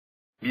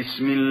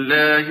بسم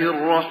الله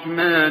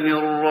الرحمن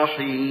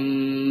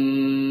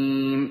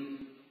الرحيم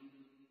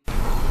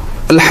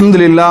الحمد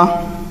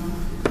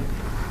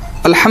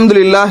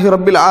لله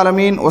رب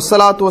العالمين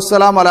والصلاة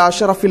والسلام على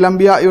أشرف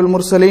الأنبياء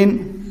والمرسلين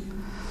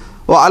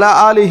وعلى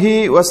آله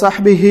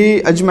وصحبه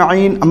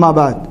أجمعين أما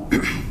بعد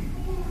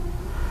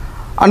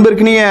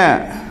அன்பிற்கினிய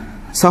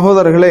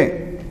சகோதரர்களே,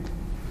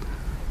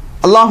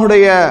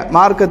 அல்லாஹுடைய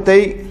மார்க்கத்தை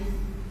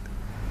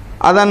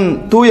அதன்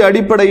தூய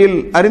அடிப்படையில்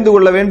அறிந்து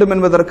கொள்ள வேண்டும்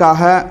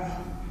என்பதற்காக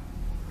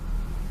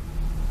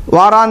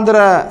வாராந்திர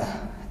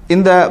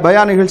இந்த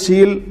பயான்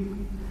நிகழ்ச்சியில்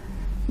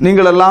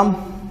நீங்கள் எல்லாம்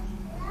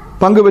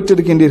பங்கு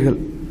பெற்றிருக்கின்றீர்கள்.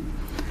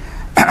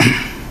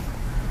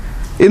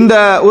 இந்த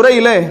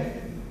உரையிலே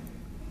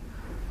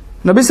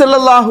நபி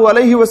ஸல்லல்லாஹு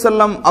அலைஹி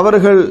வஸல்லம்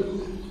அவர்கள்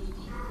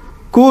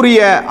கூறிய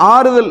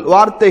ஆறுதல்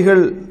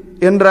வார்த்தைகள்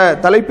என்ற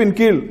தலைப்பின்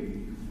கீழ்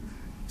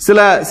சில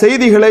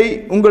செய்திகளை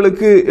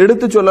உங்களுக்கு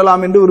எடுத்துச்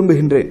சொல்லலாம் என்று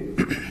விரும்புகின்றேன்.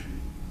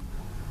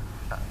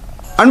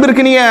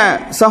 அன்பிற்கினிய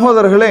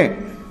சகோதரர்களே,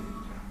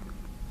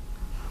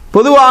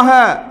 பொதுவாக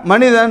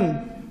மனிதன்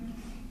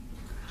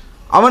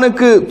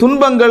அவனுக்கு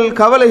துன்பங்கள்,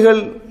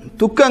 கவலைகள்,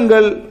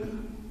 துக்கங்கள்,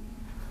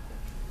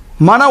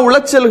 மன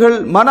உளைச்சல்கள்,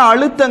 மன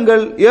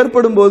அழுத்தங்கள்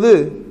ஏற்படும் போது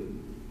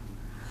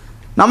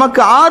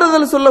நமக்கு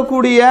ஆறுதல்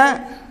சொல்லக்கூடிய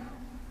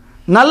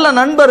நல்ல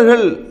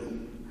நண்பர்கள்,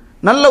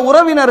 நல்ல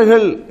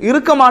உறவினர்கள்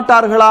இருக்க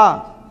மாட்டார்களா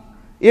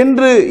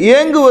என்று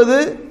ஏங்குவது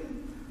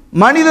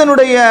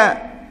மனிதனுடைய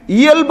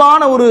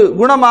இயல்பான ஒரு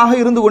குணமாக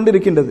இருந்து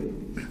கொண்டிருக்கின்றது.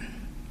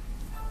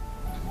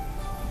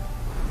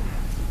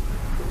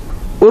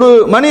 ஒரு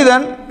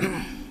மனிதன்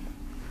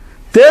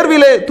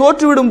தேர்விலே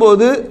தோற்றுவிடும்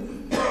போது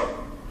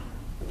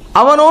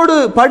அவனோடு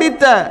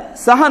படித்த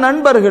சக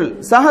நண்பர்கள்,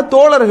 சக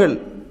தோழர்கள்,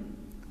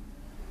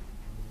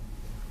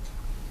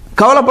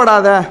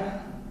 கவலைப்படாத,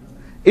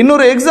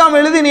 இன்னொரு எக்ஸாம்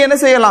எழுதி நீ என்ன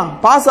செய்யலாம்,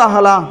 பாஸ்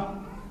ஆகலாம்,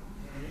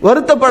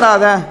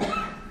 வருத்தப்படாத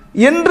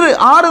என்று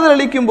ஆறுதல்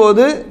அளிக்கும்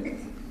போது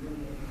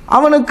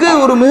அவனுக்கு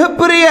ஒரு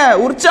மிகப்பெரிய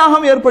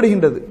உற்சாகம்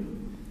ஏற்படுகின்றது.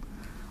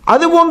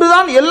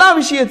 அதுபோன்றுதான் எல்லா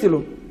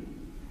விஷயத்திலும்.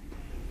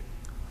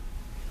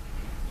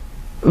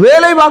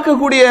 வேலை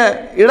பார்க்கக்கூடிய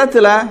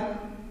இடத்துல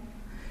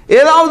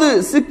ஏதாவது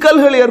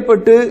சிக்கல்கள்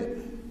ஏற்பட்டு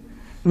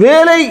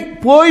வேலை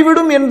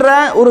போய்விடும் என்ற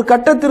ஒரு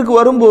கட்டத்திற்கு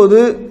வரும்போது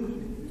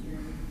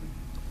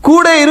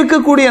கூட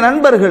இருக்கக்கூடிய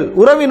நண்பர்கள்,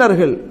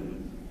 உறவினர்கள்,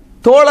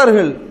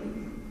 தோழர்கள்,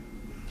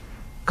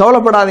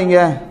 கவலைப்படாதீங்க,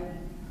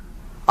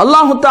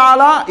 அல்லாஹு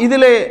தஆலா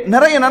இதிலே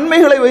நிறைய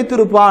நன்மைகளை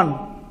வைத்திருப்பான்,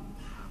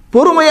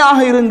 பொறுமையாக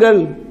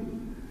இருங்கள்,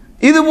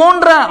 இது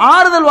போன்ற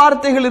ஆறுதல்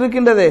வார்த்தைகள்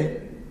இருக்கின்றதே,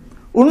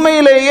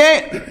 உண்மையிலேயே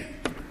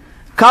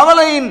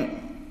கவலையின்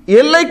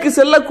எல்லைக்கு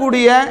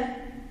செல்லக்கூடிய,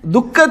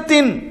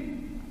 துக்கத்தின்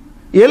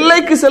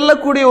எல்லைக்கு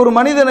செல்லக்கூடிய ஒரு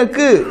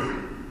மனிதனுக்கு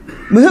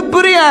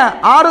மிகப்பெரிய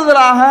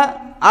ஆறுதலாக,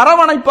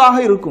 அரவணைப்பாக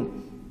இருக்கும்.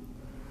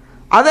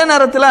 அதே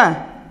நேரத்தில்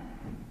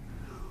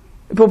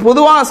இப்போ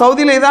பொதுவாக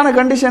சவுதியில் இதான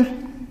கண்டிஷன்,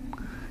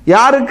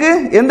 யாருக்கு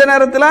எந்த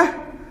நேரத்தில்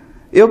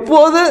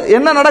எப்போது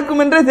என்ன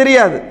நடக்கும் என்றே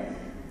தெரியாது.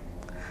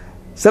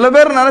 சில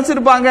பேர்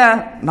நினைச்சிருப்பாங்க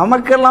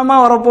நமக்கெல்லாமா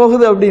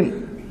வரப்போகுது அப்படின்னு.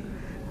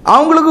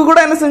 அவங்களுக்கு கூட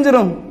என்ன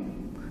செஞ்சிடும்,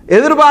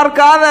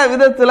 எதிர்பார்க்காத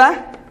விதத்தில்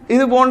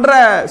இது போன்ற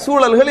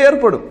சூழல்கள்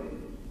ஏற்படும்.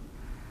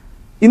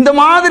 இந்த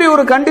மாதிரி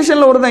ஒரு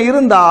கண்டிஷன்ல ஒருத்தன்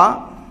இருந்தா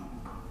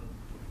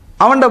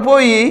அவன்கிட்ட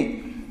போய்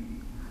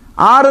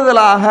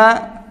ஆறுதலாக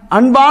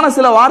அன்பான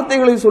சில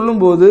வார்த்தைகளை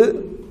சொல்லும்போது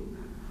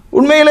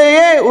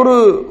உண்மையிலேயே ஒரு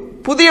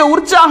புதிய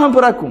உற்சாகம்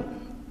பிறக்கும்.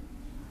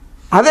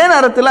 அதே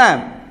நேரத்தில்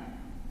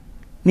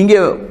நீங்க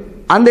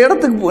அந்த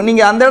இடத்துக்கு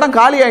நீங்க அந்த இடம்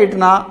காலி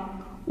ஆயிட்டுனா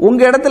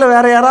உங்க இடத்துல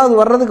வேற யாராவது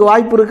வர்றதுக்கு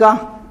வாய்ப்பு இருக்கா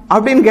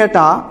அப்படின்னு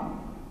கேட்டா,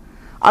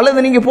 அல்லது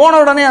நீங்க போன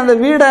உடனே அந்த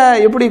வீடை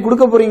எப்படி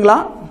கொடுக்க போறீங்களா,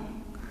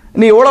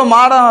 நீ எவ்வளோ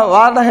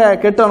வாடகை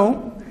கட்டணும்,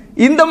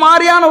 இந்த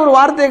மாதிரியான ஒரு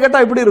வார்த்தையை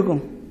கேட்டால் எப்படி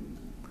இருக்கும்,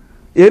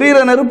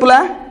 எரியிற நெருப்புல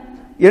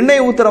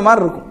எண்ணெய் ஊத்துற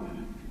மாதிரி இருக்கும்.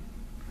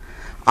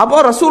 அப்போ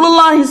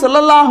ரசூலுல்லாஹி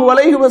ஸல்லல்லாஹு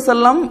அலைஹி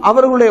வஸல்லம்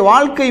அவர்களுடைய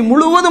வாழ்க்கை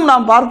முழுவதும்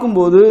நாம்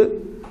பார்க்கும்போது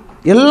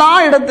எல்லா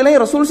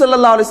இடத்திலையும் ரசூல்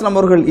ஸல்லல்லாஹு அலைஹி வஸல்லம்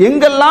அவர்கள்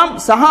எங்கெல்லாம்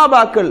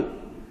சஹாபாக்கள்,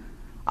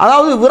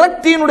 அதாவது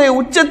விரக்தியினுடைய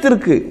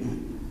உச்சத்திற்கு,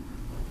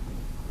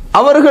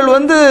 அவர்கள்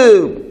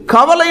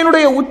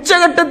கவலையினுடைய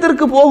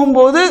உச்சகட்டத்திற்கு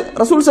போகும்போது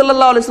ரசூல்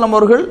ஸல்லல்லாஹு அலைஹி வஸல்லம்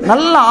அவர்கள்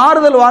நல்ல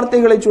ஆறுதல்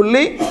வார்த்தைகளை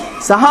சொல்லி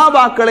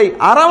சஹாபாக்களை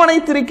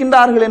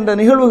அரவணைத்திருக்கின்றார்கள் என்ற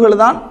நிகழ்வுகள்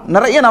தான்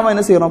நிறைய நாம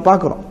என்ன செய்யறோம்,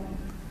 பார்க்கிறோம்.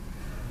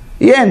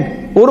 ஏன்,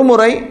 ஒரு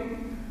முறை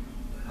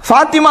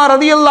ஃபாத்திமா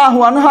ரலியல்லாஹு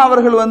அன்ஹா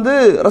அவர்கள்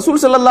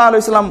ரசூல் ஸல்லல்லாஹு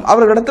அலைஹி வஸல்லம்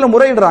அவர்களிடத்தில்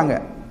முறையிடுறாங்க,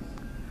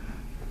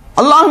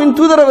 அல்லாஹ்வின்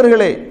தூதர்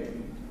அவர்களே,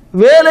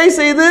 வேலை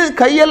செய்து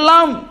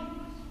கையெல்லாம்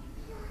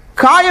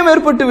காயம்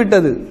ஏற்பட்டு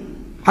விட்டது,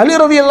 அலி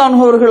ரலியல்லாஹு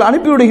அன்ஹு அவர்கள்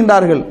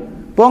அனுப்பிவிடுகின்றார்கள்,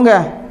 போங்க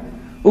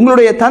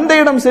உங்களுடைய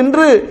தந்தையிடம்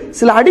சென்று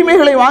சில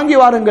அடிமைகளை வாங்கி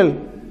வாருங்கள்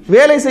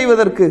வேலை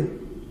செய்வதற்கு.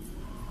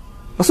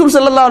 ரசூல்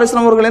ஸல்லல்லாஹு அலைஹி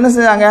வஸல்லம் அவர்கள் என்ன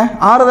செஞ்சாங்க,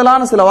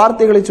 ஆறுதலான சில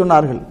வார்த்தைகளை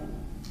சொன்னார்கள்.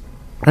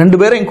 ரெண்டு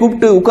பேரையும்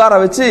கூப்பிட்டு உட்கார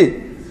வச்சு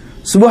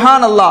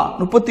சுப்ஹான் அல்லாஹ்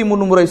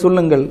 33 முறை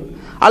சொல்லுங்கள்,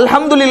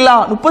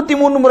 அல்ஹம்துலில்லாஹ்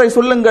 33 முறை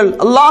சொல்லுங்கள்,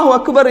 அல்லாஹு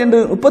அக்பர் என்று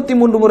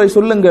 33 முறை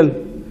சொல்லுங்கள்,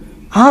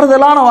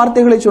 ஆறுதலான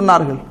வார்த்தைகளை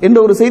சொன்னார்கள் என்ற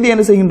ஒரு செய்தி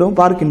என்ன செய்கின்றோம்,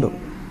 பார்க்கின்றோம்.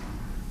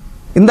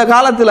 இந்த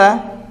காலத்தில்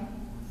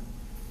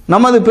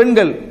நமது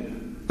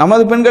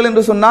பெண்கள்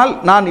என்று சொன்னால்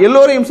நான்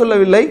எல்லோரையும்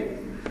சொல்லவில்லை.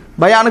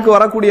 பயானுக்கு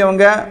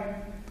வரக்கூடியவங்க,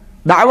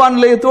 தாவா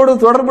நிலையத்தோடு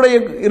தொடர்புடைய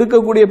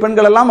இருக்கக்கூடிய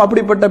பெண்கள் எல்லாம்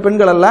அப்படிப்பட்ட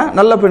பெண்கள் அல்ல,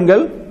 நல்ல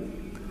பெண்கள்.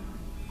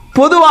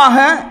 பொதுவாக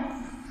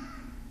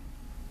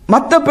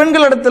மற்ற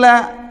பெண்களிடத்துல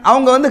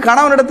அவங்க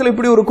கணவனிடத்தில்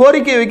இப்படி ஒரு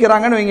கோரிக்கை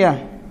வைக்கிறாங்கன்னு வைங்க,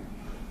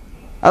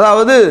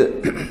 அதாவது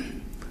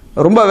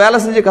ரொம்ப வேலை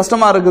செஞ்சு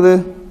கஷ்டமா இருக்குது,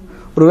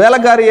 ஒரு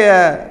வேலைக்காரிய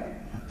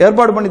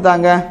ஏற்பாடு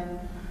பண்ணித்தாங்க.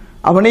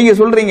 அப்ப நீங்க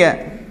சொல்றீங்க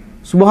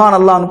சுப்ஹான்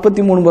அல்லாஹ்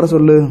 33 முறை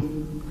சொல்லு,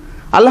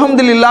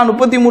 அல்ஹம்துலில்லாஹ்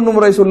 33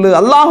 முறை சொல்லு,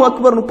 அல்லாஹு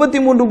அக்பர்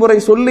 33 முறை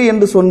சொல்லு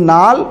என்று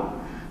சொன்னால்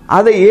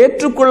அதை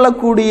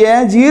ஏற்றுக்கொள்ளக்கூடிய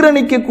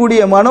ஜீரணிக்கக்கூடிய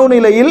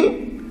மனோநிலையில்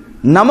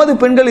நமது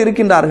பெண்கள்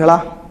இருக்கின்றார்களா?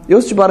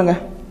 யோசிச்சு பாருங்க.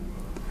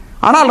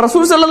 ஆனால்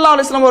ரசூல் ஸல்லல்லாஹு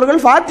அலைஹி வஸல்லம் அவர்கள்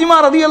ஃபாத்திமா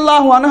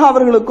ரலியல்லாஹு அன்ஹா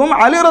அவர்களுக்கும்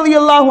அலி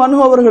ரலியல்லாஹு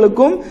அன்ஹு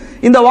அவர்களுக்கும்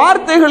இந்த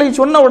வார்த்தைகளை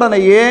சொன்ன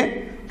உடனேயே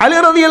அலி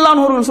ரலியல்லாஹு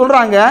அன்ஹு அவர்கள்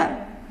சொல்றாங்க,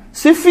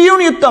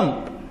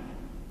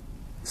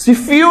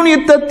 சிஃபியூன்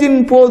யுத்தத்தின்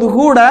போது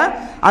கூட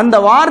அந்த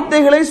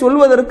வார்த்தைகளை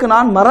சொல்வதற்கு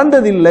நான்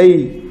மறந்ததில்லை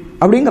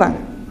அப்படிங்கிறாங்க.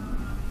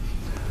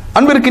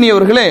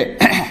 அன்பிற்கினியவர்களே,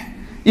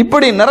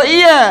 இப்படி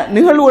நிறைய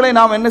நிகழ்வுகளை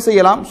நாம் என்ன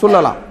செய்யலாம்,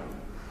 சொல்லலாம்.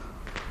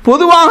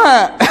 பொதுவாக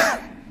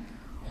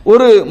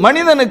ஒரு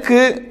மனிதனுக்கு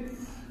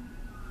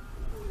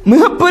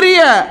மிகப்பெரிய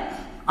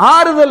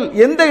ஆறுதல்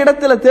எந்த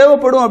இடத்துல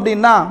தேவைப்படும்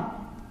அப்படின்னா,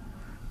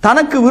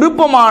 தனக்கு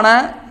விருப்பமான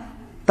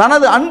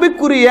தனது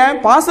அன்புக்குரிய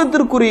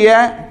பாசத்திற்குரிய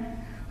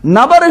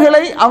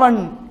நபர்களை அவன்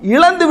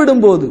இழந்து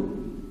விடும்போது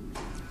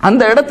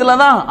அந்த இடத்துல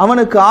தான்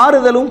அவனுக்கு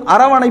ஆறுதலும்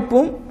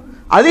அரவணைப்பும்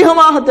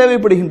அதிகமாக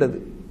தேவைப்படுகின்றது.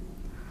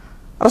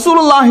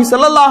 ரசூலுல்லாஹி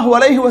ஸல்லல்லாஹு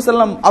அலைஹி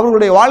வஸல்லம்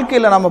அவர்களுடைய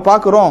வாழ்க்கையில் நாம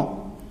பார்க்கிறோம்,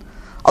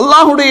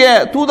 அல்லாஹ்வுடைய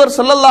தூதர்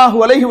ஸல்லல்லாஹு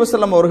அலைஹி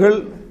வஸல்லம் அவர்கள்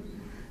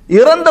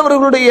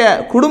இறந்தவர்களுடைய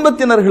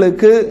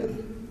குடும்பத்தினர்களுக்கு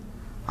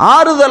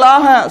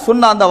ஆறுதலாக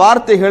சொன்ன அந்த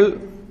வார்த்தைகள்,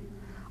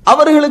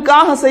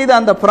 அவர்களுக்காக செய்த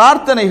அந்த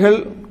பிரார்த்தனைகள்,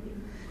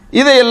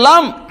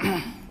 இதையெல்லாம்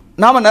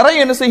நாம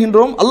நிறைய என்ன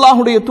செய்கின்றோம்,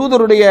 அல்லாஹ்வுடைய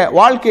தூதருடைய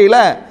வாழ்க்கையில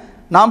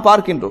நாம்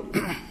பார்க்கின்றோம்.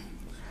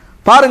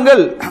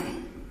 பாருங்கள்,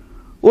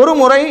 ஒரு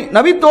முறை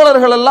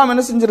நபித்தோழர்கள் எல்லாம்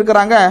என்ன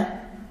செஞ்சிருக்கிறாங்க,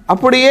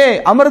 அப்படியே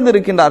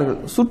அமர்ந்திருக்கின்றார்கள்,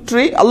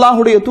 சுற்றி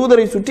அல்லாஹ்வுடைய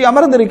தூதரை சுற்றி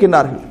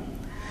அமர்ந்திருக்கின்றார்கள்.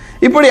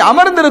 இப்படி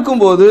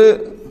அமர்ந்திருக்கும் போது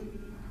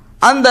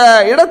அந்த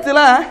இடத்துல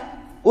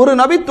ஒரு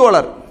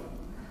நபித்தோழர்,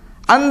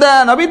 அந்த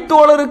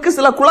நபித்தோழருக்கு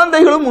சில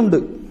குழந்தைகளும் உண்டு.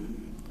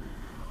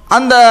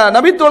 அந்த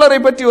நபித்தோழரை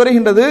பற்றி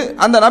வருகின்றது,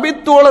 அந்த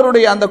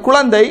நபித்தோழருடைய அந்த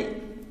குழந்தை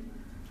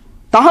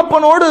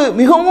தகப்பனோடு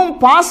மிகவும்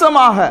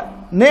பாசமாக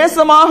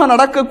நேசமாக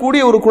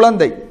நடக்கக்கூடிய ஒரு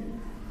குழந்தை.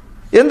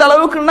 எந்த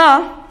அளவுக்குன்னா,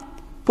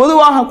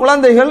 பொதுவாக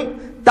குழந்தைகள்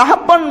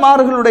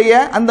தகப்பன்மார்களுடைய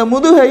அந்த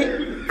முதுகை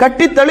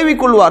கட்டி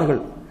தழுவிக்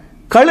கொள்வார்கள்,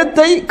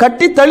 கழுத்தை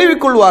கட்டி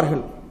தழுவிக்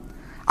கொள்வார்கள்.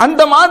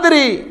 அந்த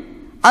மாதிரி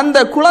அந்த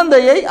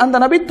குழந்தையை அந்த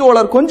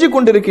நபித்தோழர் கொஞ்சிக்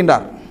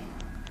கொண்டிருக்கின்றார்.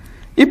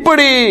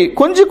 இப்படி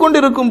கொஞ்சிக்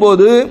கொண்டிருக்கும்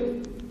போது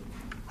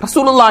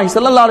ரசூலுல்லாஹி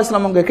ஸல்லல்லாஹு அலைஹி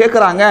வஸல்லம் அவங்க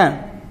கேட்கிறாங்க,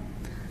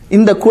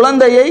 இந்த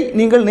குழந்தையை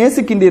நீங்கள்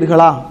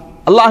நேசிக்கின்றீர்களா?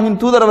 அல்லாஹ்வின்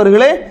தூதர்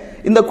அவர்களே,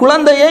 இந்த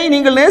குழந்தையை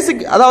நீங்கள்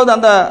அதாவது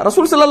அந்த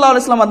ரசூல் ஸல்லல்லாஹு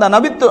அலைஹி வஸல்லம் அந்த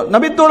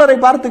நபித்தோழரை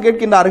பார்த்து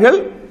கேட்கின்றார்கள்,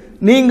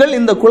 நீங்கள்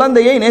இந்த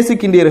குழந்தையை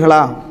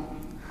நேசிக்கின்றீர்களா?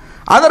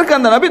 அதற்கு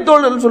அந்த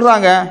நபித்தோழர்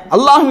சொல்றாங்க,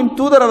 அல்லாஹ்வின்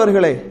தூதர்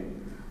அவர்களே,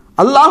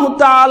 அல்லாஹு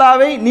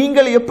தஆலாவை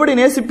நீங்கள் எப்படி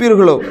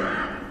நேசிப்பீர்களோ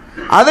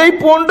அதை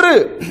போன்று,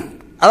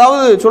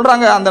 அதாவது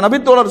சொல்றாங்க அந்த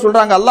நபித்தோழர்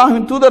சொல்றாங்க,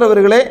 அல்லாஹ்வின் தூதர்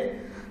அவர்களே,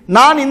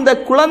 நான் இந்த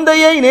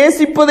குழந்தையை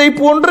நேசிப்பதை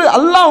போன்று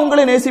அல்லாஹ்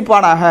உங்களை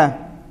நேசிப்பானாக.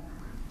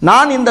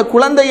 நான் இந்த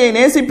குழந்தையை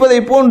நேசிப்பதை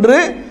போன்று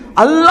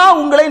அல்லாஹ்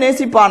உங்களை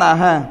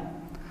நேசிப்பானாக.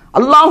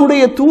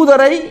 அல்லாஹ்வுடைய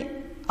தூதரை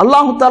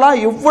அல்லாஹு தஆலா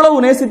எவ்வளவு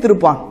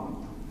நேசித்திருப்பான்,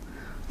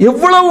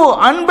 எவ்வளவு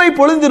அன்பை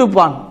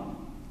பொழிந்திருப்பான்.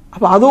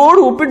 அப்ப அதோடு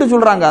ஒப்பிட்டு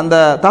சொல்றாங்க அந்த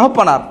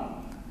தகப்பனார்,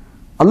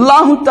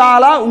 அல்லாஹு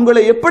தஆலா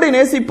உங்களை எப்படி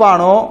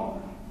நேசிப்பானோ,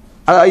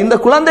 இந்த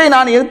குழந்தை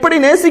நான் எப்படி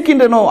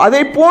நேசிக்கின்றனோ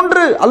அதை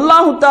போன்று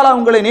அல்லாஹு தஆலா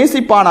உங்களை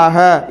நேசிப்பானாக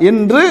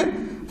என்று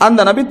அந்த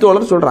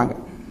நபித்தோழர் சொல்றாங்க.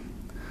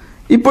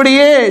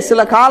 இப்படியே சில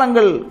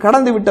காலங்கள்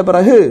கடந்து விட்ட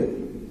பிறகு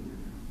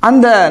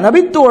அந்த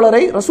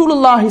நபித்தோழரை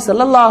ரசூலுல்லாஹி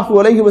ஸல்லல்லாஹு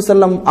அலைஹி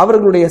வஸல்லம்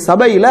அவர்களுடைய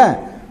சபையில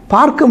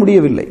பார்க்க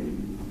முடியவில்லை,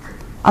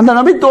 அந்த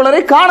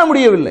நபித்தோழரை காண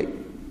முடியவில்லை.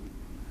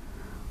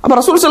 அப்ப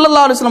ரசூல்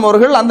ஸல்லல்லாஹு அலைஹி வஸல்லம்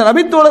அவர்கள் அந்த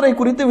நபித்தோழரை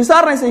குறித்து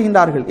விசாரணை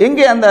செய்கின்றார்கள்,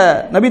 எங்கே அந்த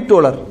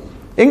நபித்தோழர்,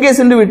 எங்கே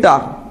சென்று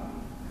விட்டார்?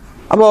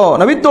 அப்போ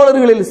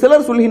நபித்தோழர்களில்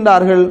சிலர்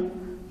சொல்கின்றார்கள்,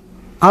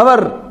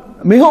 அவர்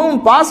மிகவும்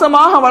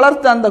பாசமாக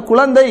வளர்த்த அந்த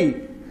குழந்தை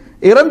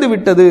இறந்து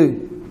விட்டது,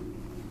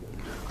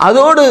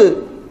 அதோடு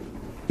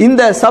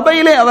இந்த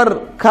சபையிலே அவர்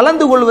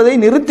கலந்து கொள்வதை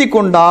நிறுத்தி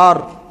கொண்டார்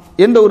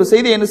என்ற ஒரு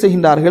செய்தி என்ன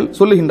செய்கின்றார்கள்,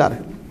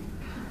 சொல்லுகின்றார்கள்.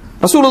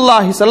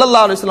 ரசூலுல்லாஹி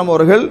ஸல்லல்லாஹு அலைஹி வஸல்லம்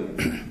அவர்கள்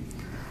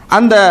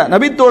அந்த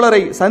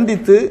நபித்தோழரை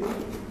சந்தித்து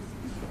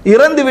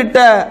இறந்துவிட்ட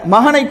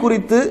மகனை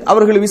குறித்து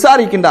அவர்கள்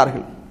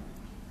விசாரிக்கின்றார்கள்.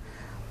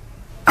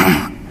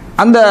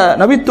 அந்த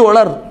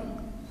நபித்தோழர்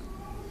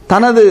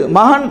தனது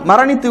மகன்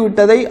மரணித்து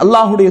விட்டதை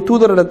அல்லாஹ்வுடைய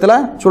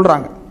தூதரிடத்தில்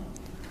சொல்றாங்க.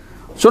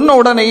 சொன்ன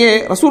உடனேயே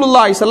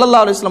ரசூலுல்லாஹி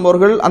ஸல்லல்லாஹு அலைஹி வஸல்லம்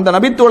அவர்கள் அந்த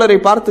நபித்தோழரை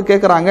பார்த்து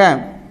கேட்கிறாங்க,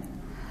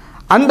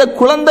 அந்த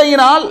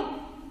குழந்தையினால்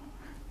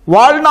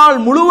வாழ்நாள்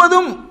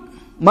முழுவதும்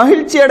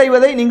மகிழ்ச்சி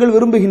அடைவதை நீங்கள்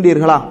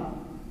விரும்புகின்றீர்களா?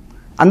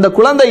 அந்த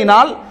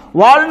குழந்தையினால்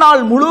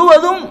வாழ்நாள்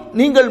முழுவதும்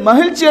நீங்கள்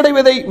மகிழ்ச்சி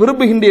அடைவதை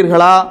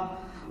விரும்புகின்றீர்களா,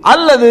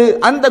 அல்லது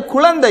அந்த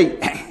குழந்தை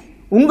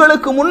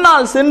உங்களுக்கு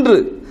முன்னால் சென்று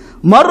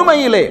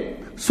மறுமையிலே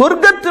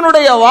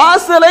சொர்க்கத்தினுடைய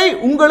வாசலை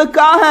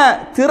உங்களுக்காக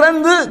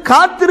திறந்து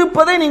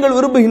காத்திருப்பதை நீங்கள்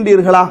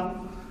விரும்புகின்றீர்களா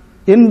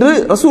என்று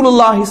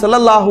ரசூலுல்லாஹி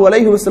ஸல்லல்லாஹு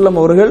அலைஹி வஸல்லம்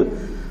அவர்கள்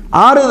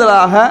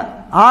ஆறுதலாக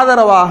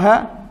ஆதரவாக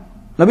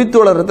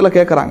நபித்தோழரிடத்தில்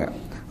கேட்கிறாங்க.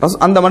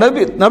 அந்த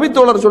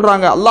நபித்தோழர்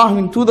சொல்றாங்க,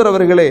 அல்லாஹ்வின் தூதர்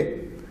அவர்களே,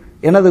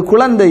 எனது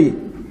குழந்தை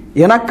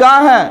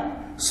எனக்காக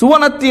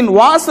சுவனத்தின்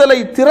வாசலை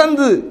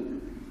திறந்து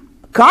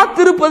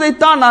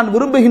காத்திருப்பதைத்தான் நான்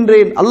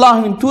விரும்புகின்றேன்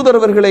அல்லாஹ்வின் தூதர்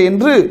அவர்களே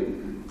என்று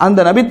அந்த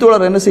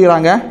நபித்தோழர் என்ன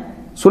செய்கிறாங்க,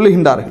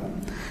 சொல்லுகின்றார்கள்.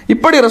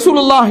 இப்படி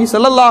ரசூலுல்லாஹி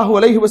ஸல்லல்லாஹு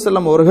அலைஹி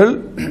வஸல்லம் அவர்கள்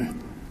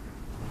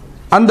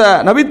அந்த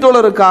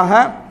நபித்தோழருக்காக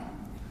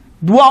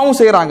துஆவும்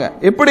செய்கிறாங்க.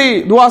 எப்படி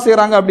துஆ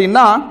செய்கிறாங்க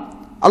அப்படின்னா,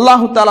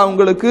 அல்லாஹு தாலா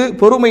உங்களுக்கு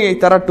பொறுமையை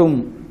தரட்டும்,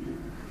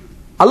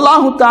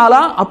 அல்லாஹு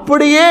தாலா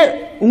அப்படியே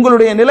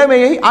உங்களுடைய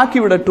நிலைமையை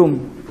ஆக்கிவிடட்டும்,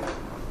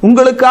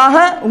 உங்களுக்காக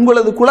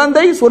உங்களது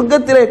குழந்தை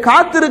சொர்க்கத்திலே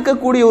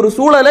காத்திருக்கக்கூடிய ஒரு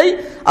சூழலை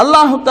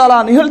அல்லாஹு தாலா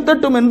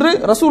நிகழ்த்தட்டும் என்று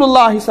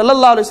ரசூலுல்லாஹி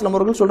ஸல்லல்லாஹு அலைஹி வஸல்லம்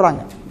அவர்கள்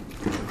சொல்றாங்க.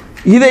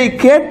 இதை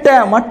கேட்ட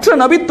மற்ற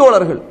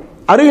நபித்தோழர்கள்,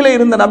 அருகிலே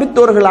இருந்த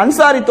நபித்தோழர்கள்,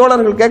 அன்சாரி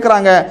தோழர்கள்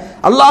கேட்கிறாங்க,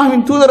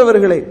 அல்லாஹ்வின்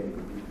தூதரவர்களே,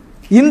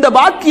 இந்த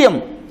பாக்கியம்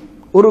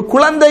ஒரு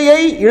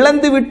குழந்தையை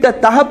இழந்துவிட்ட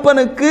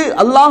தகப்பனுக்கு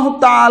அல்லாஹு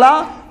தஆலா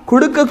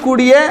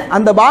கொடுக்கக்கூடிய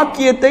அந்த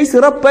பாக்கியத்தை,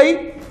 சிறப்பை,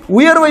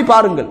 உயர்வை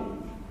பாருங்கள்.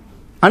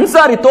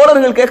 அன்சாரி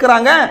தோழர்கள்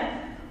கேட்கிறாங்க,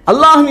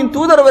 அல்லாஹ்வின்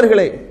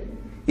தூதரவர்களே,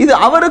 இது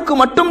அவருக்கு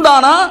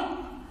மட்டும்தானா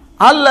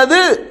அல்லது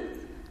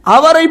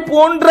அவரை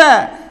போன்ற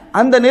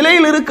அந்த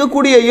நிலையில்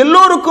இருக்கக்கூடிய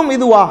எல்லோருக்கும்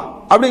இதுவா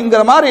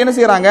அப்படிங்கிற மாதிரி என்ன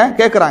செய்யறாங்க,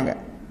 கேட்கிறாங்க.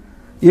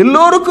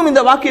 எல்லோருக்கும்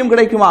இந்த வாக்கியம்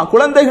கிடைக்குமா,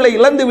 குழந்தைகளை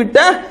இழந்து விட்ட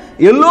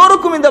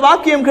எல்லோருக்கும் இந்த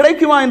வாக்கியம்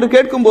கிடைக்குமா என்று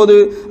கேட்கும்போது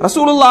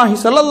ரசூலுல்லாஹி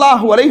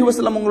ஸல்லல்லாஹு அலைஹி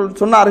வஸல்லம்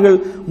சொன்னார்கள்,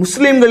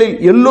 முஸ்லிம்களில்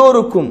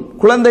எல்லோருக்கும்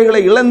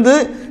குழந்தைகளை இழந்து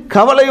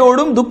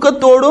கவலையோடும்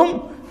துக்கத்தோடும்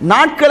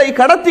நாட்களை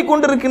கடத்தி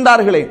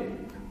கொண்டிருக்கின்றார்களே,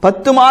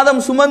 10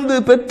 மாதம் சுமந்து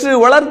பெற்று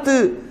வளர்த்து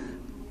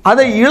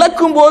அதை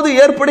இழக்கும் போது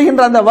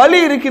ஏற்படுகின்ற அந்த வலி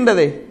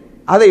இருக்கின்றதே,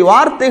 அதை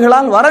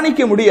வார்த்தைகளால்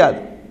வர்ணிக்க முடியாது.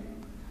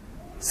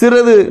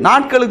 சிறிது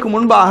நாட்களுக்கு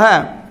முன்பாக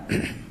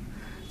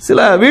சில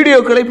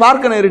வீடியோக்களை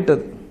பார்க்க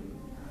நேரிட்டது.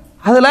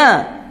 அதுல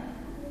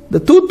இந்த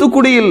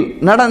தூத்துக்குடியில்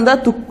நடந்த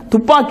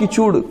துப்பாக்கி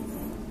சூடு,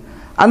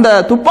 அந்த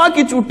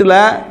துப்பாக்கி சூட்டுல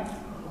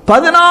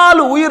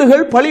 14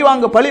 உயிர்கள்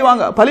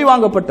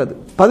பழிவாங்கப்பட்டது.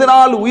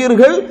 14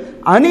 உயிர்கள்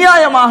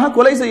அநியாயமாக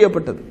கொலை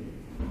செய்யப்பட்டது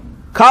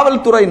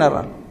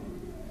காவல்துறையினரால்.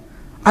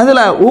 அதுல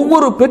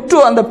ஒவ்வொரு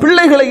பெற்றோர், அந்த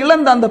பிள்ளைகளை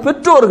இழந்த அந்த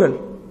பெற்றோர்கள்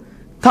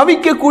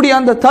தவிக்கக்கூடிய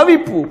அந்த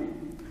தவிப்பு,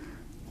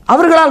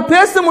 அவர்களால்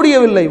பேச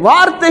முடியவில்லை,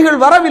 வார்த்தைகள்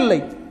வரவில்லை,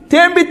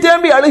 தேம்பி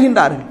தேம்பி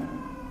அழுகின்றார்கள்.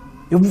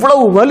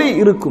 எவ்வளவு வலி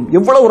இருக்கும்,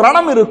 எவ்வளவு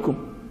ரணம் இருக்கும்,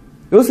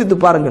 யோசித்து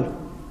பாருங்கள்.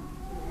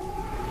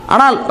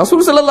 ஆனால்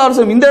ரசூல் ஸல்லல்லாஹு அலைஹி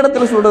வஸல்லம் இந்த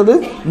இடத்துல சொல்றது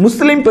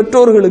முஸ்லிம்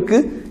பெற்றோர்களுக்கு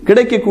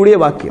கிடைக்கக்கூடிய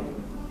பாக்கியம்,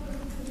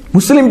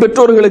 முஸ்லிம்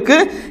பெற்றோர்களுக்கு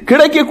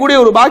கிடைக்கக்கூடிய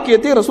ஒரு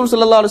பாக்கியத்தை ரசூல்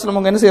ஸல்லல்லாஹு அலைஹி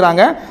வஸல்லம் என்ன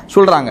செய்றாங்க,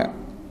 சொல்றாங்க.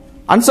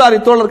 அன்சாரி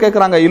தோழர்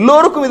கேட்கிறாங்க,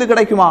 எல்லோருக்கும் இது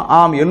கிடைக்குமா?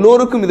 ஆம்,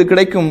 எல்லோருக்கும் இது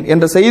கிடைக்கும்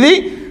என்ற செய்தி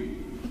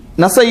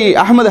நஸஈ,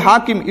 அஹ்மது,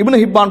 ஹாக்கிம், இப்னு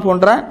ஹிப்பான்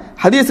போன்ற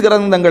ஹதீஸ்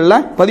கிரந்தங்கள்ல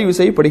பதிவு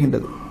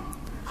செய்யப்படுகின்றது.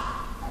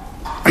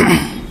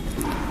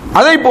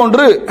 அதை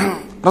போன்று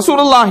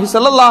ரசூலுல்லாஹி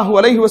ஸல்லல்லாஹு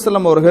அலைஹி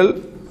வஸல்லம் அவர்கள்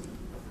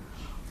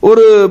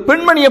ஒரு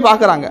பெண்மணியை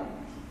பார்க்கிறாங்க.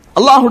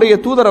 அல்லாஹ்வுடைய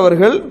தூதர்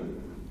அவர்கள்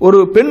ஒரு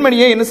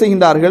பெண்மணியை என்ன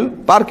செய்கின்றார்கள்,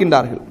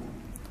 பார்க்கின்றார்கள்.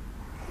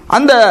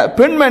 அந்த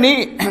பெண்மணி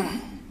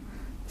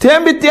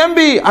தேம்பி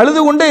தேம்பி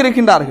அழுது கொண்டே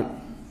இருக்கின்றார்கள்.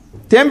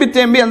 தேம்பி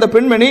தேம்பி அந்த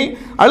பெண்மணி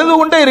அழுது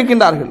கொண்டே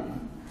இருக்கின்றார்கள்.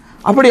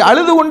 அப்படி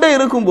அழுது கொண்டே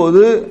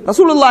இருக்கும்போது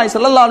ரசூலுல்லாஹி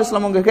ஸல்லல்லாஹு அலைஹி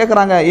வஸல்லம் அவங்க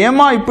கேட்கிறாங்க,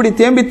 ஏமா இப்படி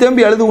தேம்பி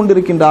தேம்பி அழுது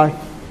கொண்டிருக்கின்றாய்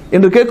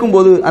என்று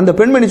கேட்கும்போது அந்த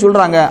பெண்மணி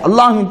சொல்றாங்க,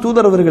 அல்லாஹ்வின்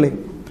தூதர் அவர்களே,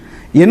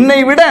 என்னை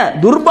விட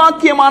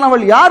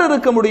துர்பாக்கியமானவள் யார்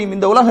இருக்க முடியும்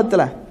இந்த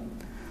உலகத்தில்?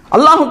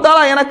 அல்லாஹு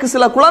தஆலா எனக்கு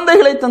சில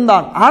குழந்தைகளை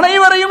தந்தான்,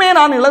 அனைவரையுமே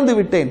நான் இழந்து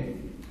விட்டேன்,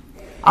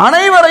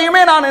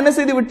 அனைவரையுமே நான் என்ன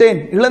செய்து விட்டேன்,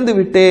 இழந்து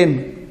விட்டேன்.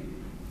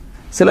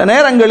 சில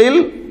நேரங்களில்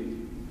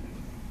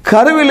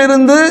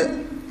கருவிலிருந்து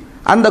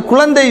அந்த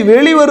குழந்தை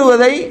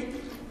வெளிவருவதை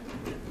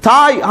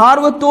தாய்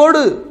ஆர்வத்தோடு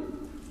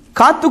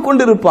காத்து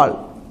கொண்டிருப்பாள்,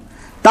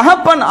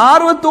 தகப்பன்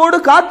ஆர்வத்தோடு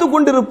காத்து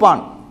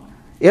கொண்டிருப்பான்.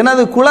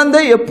 எனது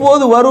குழந்தை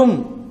எப்போது வரும்,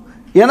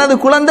 எனது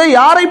குழந்தை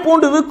யாரை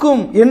போன்று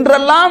இருக்கும்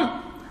என்றெல்லாம்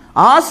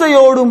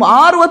ஆசையோடும்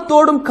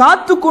ஆர்வத்தோடும்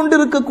காத்து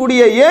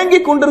கொண்டிருக்கக்கூடிய,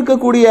 ஏங்கிக்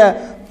கொண்டிருக்கக்கூடிய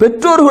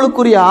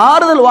பெற்றோர்களுக்குரிய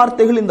ஆறுதல்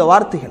வார்த்தைகள் இந்த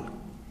வார்த்தைகள்.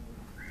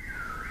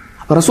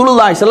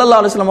 ரசூலுல்லாஹி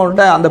ஸல்லல்லாஹு அலைஹி வஸல்லம்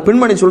அவர்கிட்ட அந்த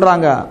பெண்மணி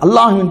சொல்றாங்க,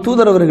 அல்லாஹ்வின்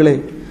தூதர் அவர்களே,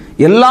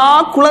 எல்லா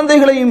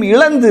குழந்தைகளையும்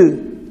இழந்து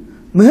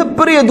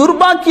மிகப்பெரிய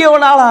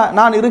துர்பாக்கியவனாக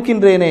நான்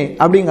இருக்கின்றேனே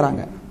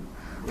அப்படிங்கிறாங்க.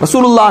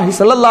 ரசூலுல்லாஹி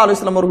ஸல்லல்லாஹு அலைஹி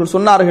வஸல்லம் அவர்கள்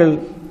சொன்னார்கள்,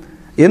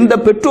 எந்த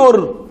பெற்றோர்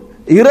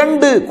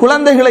 2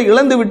 குழந்தைகளை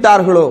இழந்து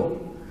விட்டார்களோ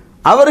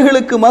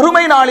அவர்களுக்கு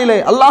மறுமை நாளிலே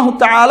அல்லாஹு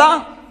தஆலா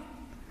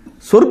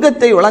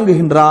சொர்க்கத்தை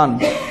வழங்குகின்றான்.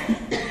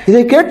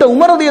 இதை கேட்ட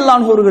உமர் ரலியல்லாஹு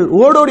அன்ஹு அவர்கள்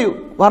ஓடோடி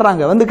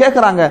வர்றாங்க, வந்து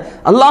கேட்கிறாங்க,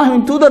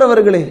 அல்லாஹ்வின் தூதர்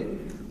அவர்களே,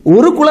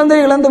 ஒரு குழந்தை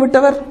இழந்து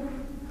விட்டவர்,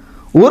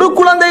 ஒரு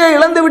குழந்தையை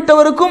இழந்து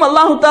விட்டவருக்கும்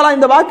அல்லாஹு தஆலா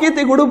இந்த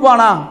வாக்கியத்தை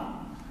கொடுப்பானா?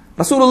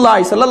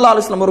 ரசூலுல்லாஹி ஸல்லல்லாஹு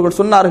அலைஹி வஸல்லம் அவர்கள்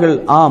சொன்னார்கள்,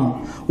 ஆம்,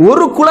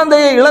 ஒரு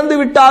குழந்தையை இழந்து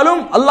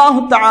விட்டாலும்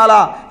அல்லாஹு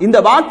தஆலா இந்த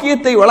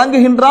வாக்கியத்தை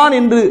வழங்குகின்றான்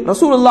என்று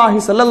ரசூலுல்லாஹி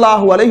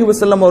ஸல்லல்லாஹு அலைஹி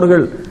வஸல்லம்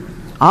அவர்கள்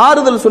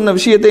ஆறுதல் சொன்ன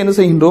விஷயத்தை என்ன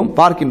செய்கின்றோம்,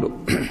 பார்க்கின்றோம்.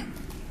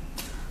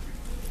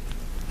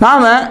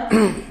 நாம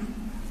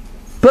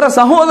பிற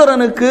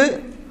சகோதரனுக்கு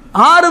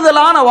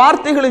ஆறுதலான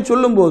வார்த்தைகளை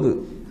சொல்லும்போது,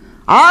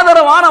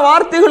 ஆதரவான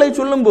வார்த்தைகளை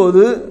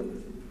சொல்லும்போது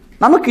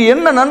நமக்கு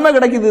என்ன நன்மை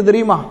கிடைக்குது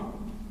தெரியுமா?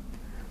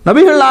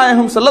 நபிகள்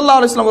நாயகம் ஸல்லல்லாஹு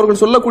அலைஹி வஸல்லம்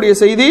அவர்கள் சொல்லக்கூடிய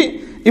செய்தி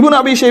இப்னு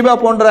அபி ஷைபா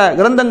போன்ற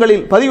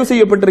கிரந்தங்களில் பதிவு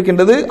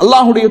செய்யப்பட்டிருக்கின்றது.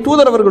 அல்லாஹ்வுடைய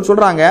தூதர் அவர்கள்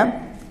சொல்றாங்க,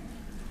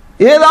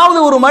 ஏதாவது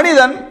ஒரு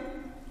மனிதன்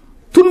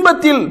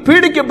துன்பத்தில்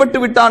பீடிக்கப்பட்டு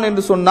விட்டான்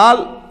என்று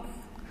சொன்னால்,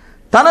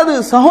 தனது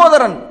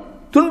சகோதரன்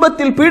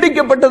துன்பத்தில்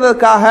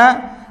பீடிக்கப்பட்டதற்காக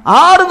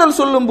ஆறுதல்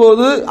சொல்லும்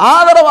போது,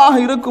 ஆதரவாக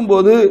இருக்கும்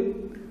போது,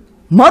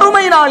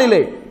 மறுமை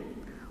நாளிலே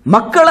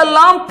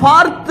மக்களெல்லாம்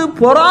பார்த்து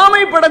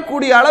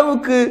பொறாமைப்படக்கூடிய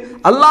அளவுக்கு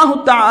அல்லாஹு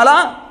தஆலா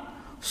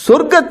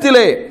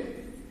சொர்க்கத்திலே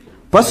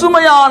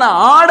பசுமையான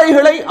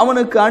ஆடைகளை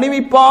அவனுக்கு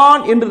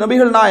அணிவிப்பான் என்று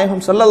நபிகள்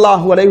நாயகம்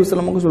ஸல்லல்லாஹு அலைஹி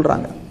வஸல்லம்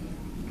சொல்றாங்க.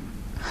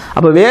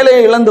 அப்ப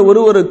வேலையை இழந்த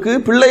ஒருவருக்கு,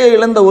 பிள்ளையை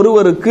இழந்த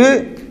ஒருவருக்கு,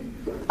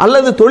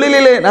 அல்லது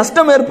தொழிலிலே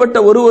நஷ்டம் ஏற்பட்ட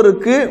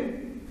ஒருவருக்கு,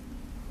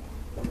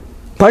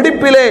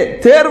 படிப்பிலே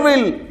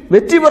தேர்வில்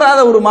வெற்றி பெறாத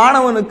ஒரு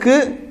மாணவனுக்கு,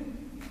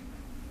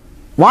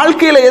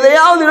 வாழ்க்கையில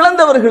எதையாவது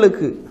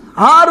இழந்தவர்களுக்கு,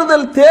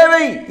 ஆறுதல்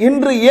தேவை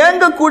என்று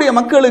ஏங்கக்கூடிய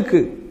மக்களுக்கு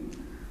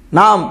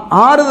நாம்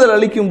ஆறுதல்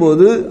அளிக்கும்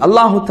போது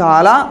அல்லாஹு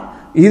தஆலா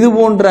இது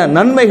போன்ற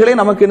நன்மைகளை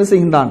நமக்கு என்ன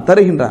செய்கின்றான்,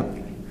 தருகின்றான்.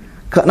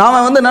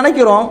 நாம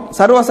நினைக்கிறோம்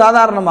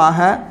சர்வசாதாரணமாக,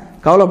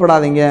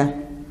 கவலைப்படாதீங்க,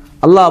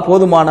 அல்லாஹ்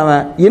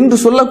போதுமானவன் என்று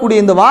சொல்லக்கூடிய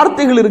இந்த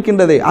வார்த்தைகள்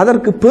இருக்கின்றதே,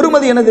 அதற்கு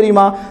பெருமதி என்ன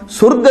தெரியுமா?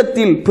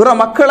 சொர்க்கத்தில் பிற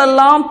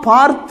மக்களெல்லாம்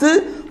பார்த்து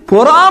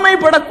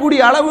பொறாமைப்படக்கூடிய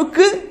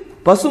அளவுக்கு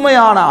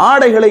பசுமையான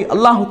ஆடைகளை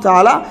அல்லாஹு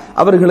தஆலா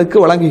அவர்களுக்கு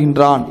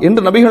வழங்குகின்றான்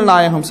என்று நபிகள்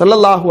நாயகம்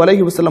ஸல்லல்லாஹு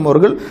அலைஹி வஸல்லம்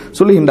அவர்கள்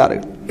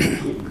சொல்லுகின்றார்கள்.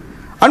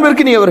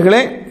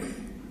 அன்பிற்கினியவர்களே,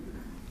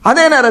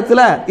 அதே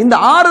நேரத்தில் இந்த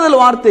ஆறுதல்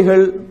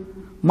வார்த்தைகள்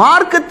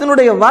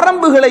மார்க்கத்தினுடைய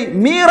வரம்புகளை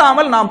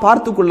மீறாமல் நாம்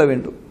பார்த்து கொள்ள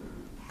வேண்டும்.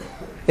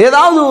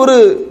 ஏதாவது ஒரு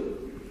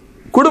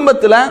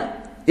குடும்பத்தில்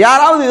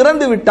யாராவது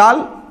இறந்து விட்டால்,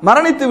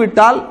 மரணித்து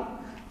விட்டால்,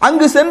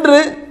 அங்கு சென்று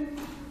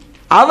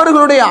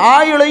அவர்களுடைய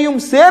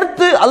ஆயுளையும்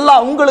சேர்த்து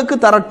அல்லாஹ் உங்களுக்கு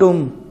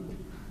தரட்டும்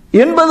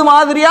என்பது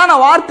மாதிரியான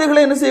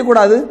வார்த்தைகளை என்ன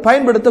செய்யக்கூடாது,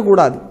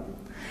 பயன்படுத்தக்கூடாது.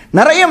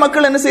 நிறைய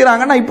மக்கள் என்ன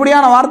செய்யறாங்கன்னா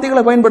இப்படியான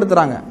வார்த்தைகளை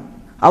பயன்படுத்துறாங்க.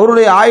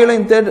 அவருடைய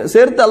ஆயுளையும்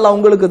சேர்த்து அல்லாஹ்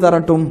உங்களுக்கு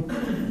தரட்டும்,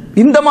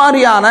 இந்த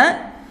மாதிரியான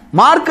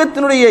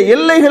மார்க்கத்தினுடைய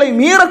எல்லைகளை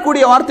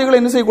மீறக்கூடிய வார்த்தைகளை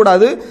என்ன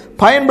செய்யக்கூடாது,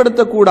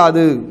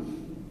 பயன்படுத்தக்கூடாது.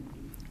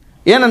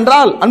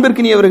 ஏனென்றால்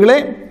அன்பிற்கினியவர்களே,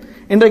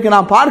 இன்றைக்கு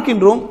நாம்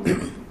பார்க்கின்றோம்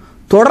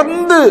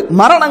தொடர்ந்து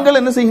மரணங்கள்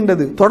என்ன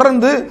செய்கின்றது,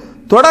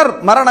 தொடர்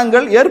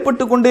மரணங்கள்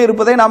ஏற்பட்டு கொண்டே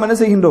இருப்பதை நாம் என்ன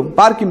செய்கின்றோம்,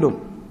 பார்க்கின்றோம்.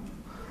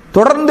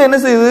 தொடர்ந்து என்ன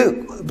செய்யுது,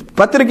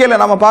 பத்திரிகையில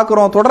நாம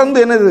பார்க்கிறோம், தொடர்ந்து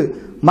என்னது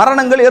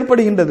மரணங்கள்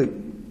ஏற்படுகின்றது.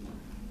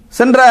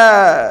 சென்ற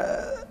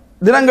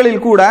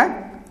தினங்களில் கூட,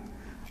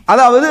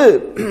 அதாவது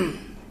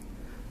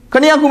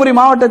கன்னியாகுமரி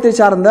மாவட்டத்தை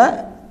சார்ந்த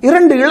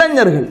 2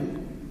 இளைஞர்கள்,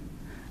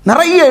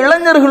 நிறைய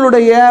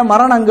இளைஞர்களுடைய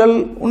மரணங்கள்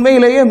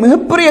உண்மையிலேயே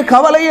மிகப்பெரிய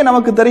கவலையை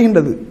நமக்கு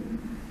தருகின்றது.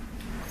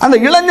 அந்த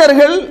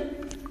இளைஞர்கள்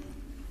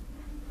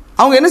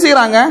அவங்க என்ன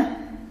செய்யறாங்க,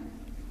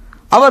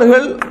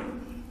 அவர்கள்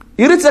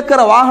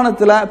இருசக்கர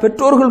வாகனத்தில்,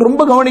 பெற்றோர்கள்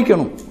ரொம்ப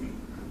கவனிக்கணும்.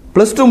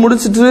 +2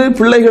 முடிச்சுட்டு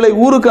பிள்ளைகளை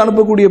ஊருக்கு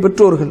அனுப்பக்கூடிய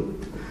பெற்றோர்கள்,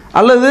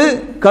 அல்லது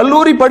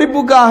கல்லூரி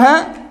படிப்புக்காக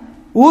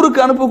ஊருக்கு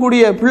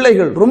அனுப்பக்கூடிய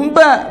பிள்ளைகள், ரொம்ப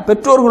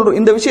பெற்றோர்கள்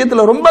இந்த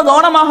விஷயத்தில் ரொம்ப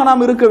கவனமாக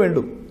நாம் இருக்க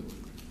வேண்டும்.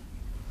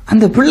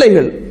 அந்த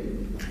பிள்ளைகள்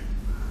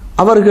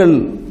அவர்கள்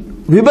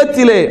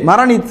விபத்திலே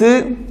மரணித்து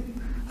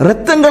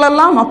இரத்தங்கள்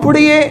எல்லாம்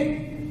அப்படியே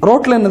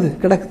ரோட்ல என்னது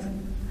கிடக்குது.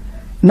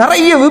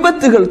 நிறைய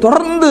விபத்துகள்,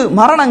 தொடர்ந்து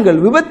மரணங்கள்,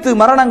 விபத்து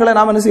மரணங்களை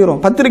நாம் என்ன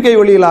செய்கிறோம், பத்திரிகை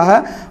வழியிலாக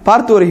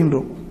பார்த்து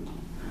வருகின்றோம்.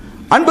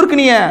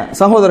 அன்பிற்கினிய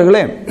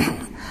சகோதரர்களே,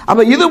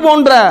 அப்ப இது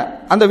போன்ற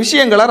அந்த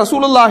விஷயங்களை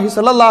ரசூலுல்லாஹி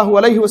ஸல்லல்லாஹு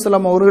அலைஹி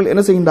வஸல்லம் அவர்கள்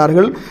என்ன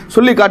செய்கின்றார்கள்,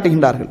 சொல்லி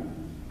காட்டுகின்றார்கள்.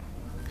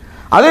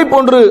 அதே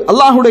போன்று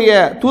அல்லாஹ்வுடைய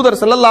தூதர்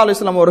ஸல்லல்லாஹு அலைஹி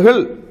வஸல்லம்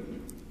அவர்கள்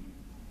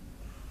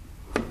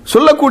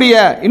சொல்லக்கூடிய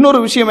இன்னொரு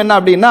விஷயம் என்ன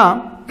அப்படின்னா,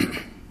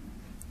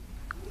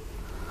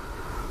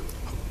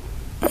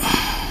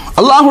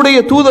 அல்லாஹ்வுடைய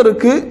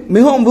தூதருக்கு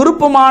மிகவும்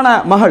விருப்பமான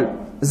மகள்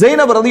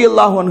ஸைனப்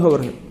ரலியல்லாஹு அன்ஹா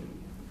அவர்கள்.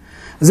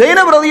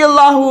 ஸைனப்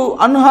ரலியல்லாஹு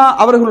அன்ஹா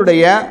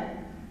அவர்களுடைய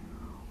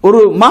ஒரு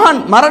மகன்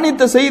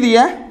மரணித்த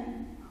செய்தியை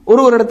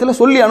ஒருவரிடத்தில்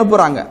சொல்லி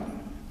அனுப்புறாங்க.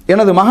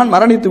 எனது மகன்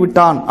மரணித்து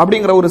விட்டான்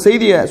அப்படிங்கிற ஒரு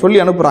செய்தியை சொல்லி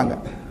அனுப்புறாங்க.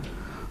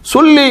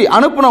 சொல்லி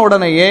அனுப்பின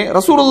உடனேயே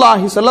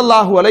ரசூலுல்லாஹி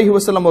ஸல்லல்லாஹு அலைஹி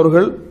வஸல்லம்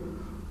அவர்கள்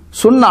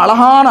சொன்ன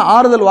அழகான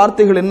ஆறுதல்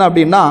வார்த்தைகள் என்ன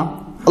அப்படின்னா,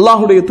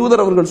 அல்லாஹ்வுடைய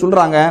தூதர் அவர்கள்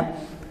சொல்றாங்க,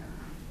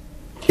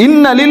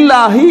 இன்ன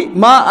லில்லாஹி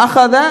மா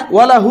அகத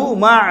வலஹு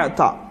மா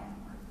அத்தா.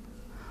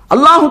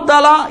 அல்லாஹு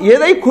தஆலா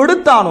எதை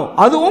கொடுத்தானோ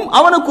அதுவும்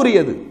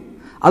அவனுக்குரியது,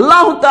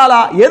 அல்லாஹு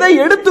தஆலா எதை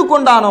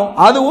எடுத்துக்கொண்டானோ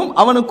அதுவும்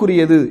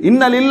அவனுக்குரியது.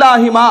 இன்ன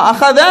லில்லாஹி மா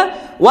அகத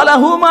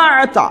வலஹு மா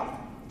அத்தா.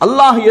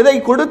 அல்லாஹ் எதை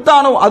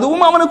கொடுத்தானோ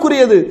அதுவும்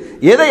அவனுக்குரியது,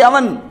 எதை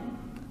அவன்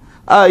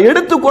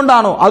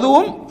எடுத்துக்கொண்டானோ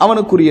அதுவும்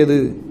அவனுக்குரியது.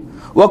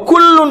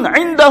 வகுல்லுன்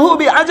இன்தஹு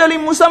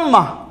பிஅஜலின்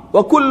முஸம்மா,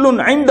 வகுல்லுன்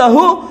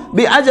இன்தஹு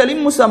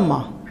பிஅஜலின் முஸம்மா.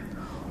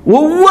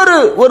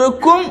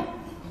 ஒவ்வொருவருக்கும்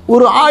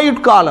ஒரு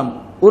ஆயுட்காலம்,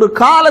 ஒரு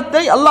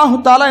காலத்தை அல்லாஹு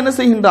தஆலா என்ன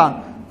செய்கின்றான்,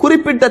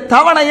 குறிப்பிட்ட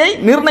தவணையை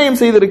நிர்ணயம்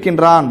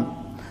செய்திருக்கின்றான்.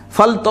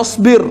 ஃபல்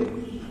தஸ்பிர்,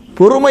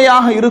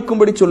 பொறுமையாக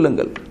இருக்கும்படி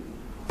சொல்லுங்கள்,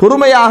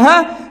 பொறுமையாக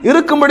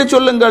இருக்கும்படி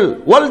சொல்லுங்கள்.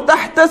 வல்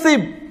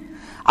தஹ்தசிப்,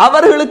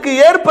 அவர்களுக்கு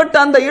ஏற்பட்ட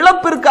அந்த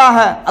இழப்பிற்காக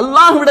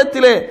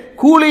அல்லாஹ்விடத்திலே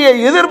கூலியை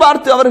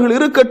எதிர்பார்த்து அவர்கள்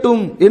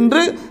இருக்கட்டும்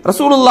என்று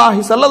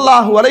ரசூலுல்லாஹி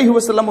ஸல்லல்லாஹு அலைஹி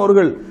வஸல்லம்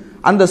அவர்கள்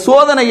அந்த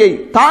சோதனையை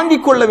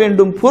தாங்கிக் கொள்ள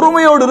வேண்டும்,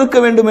 பொறுமையோடு இருக்க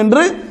வேண்டும்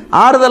என்று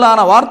ஆறுதலான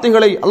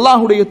வார்த்தைகளை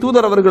அல்லாஹ்வுடைய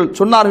தூதர் அவர்கள்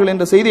சொன்னார்கள்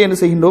என்ற செய்தியை என்ன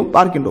செய்கின்றோம்,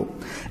 பார்க்கின்றோம்.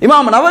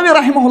 இமாம் நவவி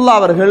ரஹிமஹுல்லாஹ்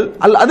அவர்கள்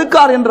அல்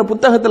அதுகார் என்ற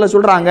புத்தகத்தில்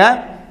சொல்றாங்க,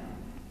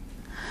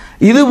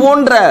 இது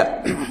போன்ற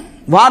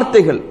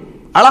வார்த்தைகள்,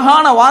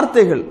 அழகான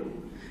வார்த்தைகள்,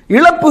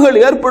 இழப்புகள்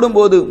ஏற்படும்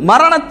போது,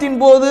 மரணத்தின்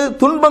போது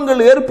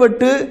துன்பங்கள்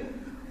ஏற்பட்டு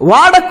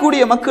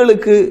வாடக்கூடிய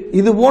மக்களுக்கு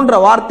இது போன்ற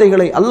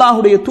வார்த்தைகளை,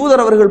 அல்லாஹ்வுடைய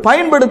தூதர் அவர்கள்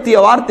பயன்படுத்திய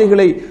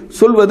வார்த்தைகளை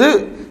சொல்வது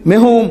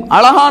மிகவும்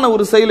அழகான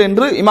ஒரு செயல்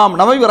என்று இமாம்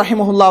நவவி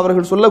ரஹிமஹுல்லாஹ்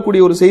அவர்கள்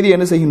சொல்லக்கூடிய ஒரு செய்தி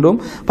என்ன செய்கின்றோம்,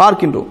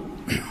 பார்க்கின்றோம்.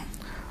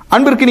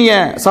 அன்பிற்கினிய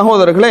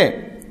சகோதரர்களே,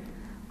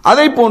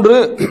 அதை போன்று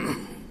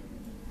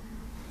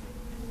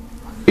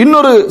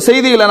இன்னொரு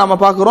செய்தியில நாம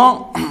பார்க்கிறோம்,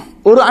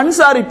 ஒரு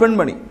அன்சாரி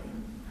பெண்மணி,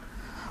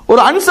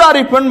 ஒரு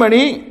அன்சாரி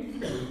பெண்மணி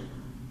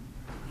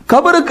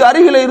கபருக்கு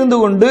அருகில இருந்து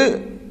கொண்டு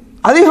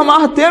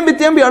அதிகமாக தேம்பி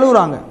தேம்பி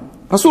அழுகுறாங்க.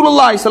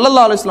 ரசூலுல்லாஹி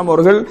ஸல்லல்லாஹு அலைஹி வஸல்லம்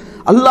அவர்கள்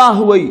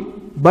அல்லாஹுவை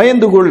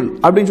பயந்து கொள்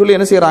அப்படின்னு சொல்லி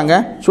என்ன செய்யறாங்க,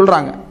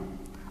 சொல்றாங்க,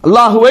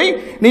 அல்லாஹுவை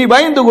நீ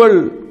பயந்து கொள்.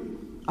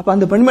 அப்ப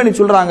அந்த பெண்மணி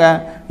சொல்றாங்க,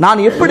 நான்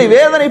எப்படி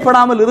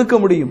வேதனைப்படாமல் இருக்க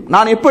முடியும்,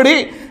 நான் எப்படி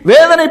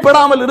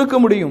வேதனைப்படாமல் இருக்க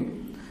முடியும்,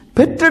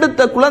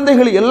 பெற்றெடுத்த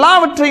குழந்தைகள்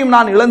எல்லாவற்றையும்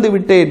நான் இழந்து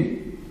விட்டேன்.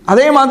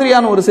 அதே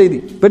மாதிரியான ஒரு செய்தி,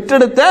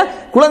 பெற்றெடுத்த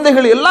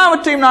குழந்தைகள்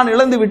எல்லாவற்றையும் நான்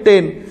இழந்து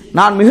விட்டேன்,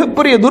 நான்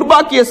மிகப்பெரிய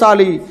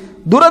துர்பாக்கியசாலி,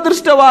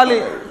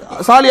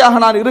 துரதிருஷ்டசாலியாக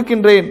நான்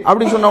இருக்கின்றேன்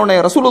அப்படின்னு சொன்ன உடனே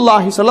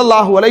ரசூலுல்லாஹி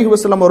ஸல்லல்லாஹு அலைஹி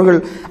வஸல்லம் அவர்கள்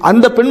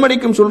அந்த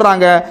பெண்மணிக்கும்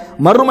சொல்றாங்க,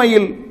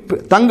 மறுமையில்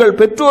தங்கள்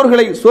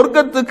பெற்றோர்களை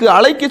சொர்க்கத்துக்கு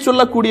அழைக்க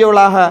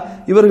சொல்லக்கூடியவர்களாக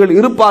இவர்கள்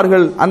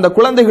இருப்பார்கள், அந்த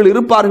குழந்தைகள்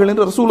இருப்பார்கள்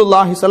என்று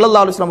ரசூலுல்லாஹி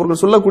ஸல்லல்லாஹு அலைஹி வஸல்லம்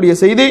அவர்கள் சொல்லக்கூடிய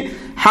செய்தி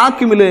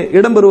ஹாக்கிமிலே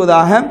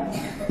இடம்பெறுவதாக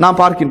நாம்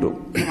பார்க்கின்றோம்.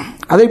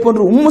 அதே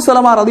போன்று உம்மு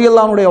சலமா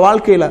ரலியல்லாஹு அன்ஹுடைய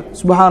வாழ்க்கையில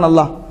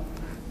சுப்ஹானல்லாஹ்,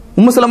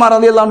 உம்மு சலமா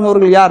ரலியல்லாஹு அன்ஹு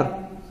அவர்கள் யார்,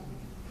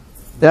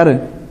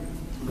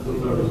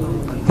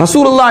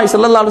 ரசூலுல்லாஹி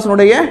ஸல்லல்லாஹு அலைஹி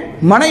வஸல்லம்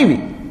மனைவி,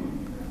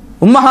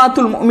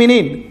 உம்மஹாத்துல்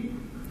முஃமினீன்.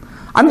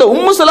 அந்த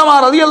உம்மு சலமா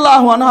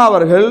ரலியல்லாஹு அன்ஹா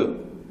அவர்கள்,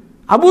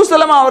 அபூ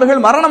சலமா அவர்கள்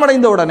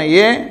மரணமடைந்த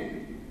உடனேயே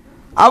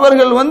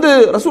அவர்கள்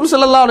ரசூல்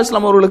ஸல்லல்லாஹு அலைஹி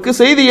வஸல்லம் அவர்களுக்கு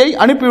செய்தியை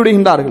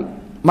அனுப்பிவிடுகின்றார்கள்,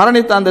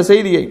 மரணித்த அந்த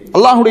செய்தியை.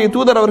 அல்லாஹ்வுடைய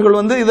தூதர் அவர்கள்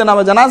இதை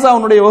நம்ம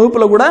ஜனாசாவுடைய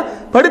வகுப்புல கூட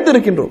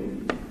படித்திருக்கின்றோம்.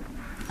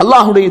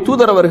 அல்லாஹ்வுடைய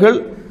தூதர் அவர்கள்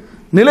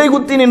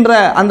நிலைகுத்தி நின்ற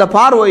அந்த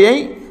பார்வையை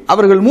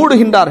அவர்கள்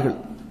மூடுகின்றார்கள்,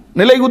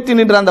 நிலைகுத்தி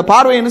நின்ற அந்த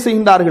பார்வையை என்ன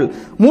செய்கின்றார்கள்,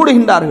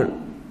 மூடுகின்றார்கள்.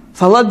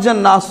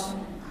 ஃபலஜ்ஜன் நாஸ்,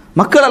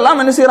 மக்கள் எல்லாம்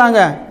என்ன செய்யறாங்க,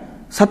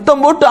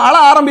 சத்தம் போட்டு அழ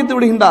ஆரம்பித்து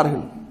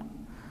விடுகின்றார்கள்.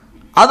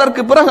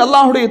 அதற்கு பிறகு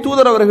அல்லாஹ்வுடைய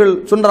தூதர் அவர்கள்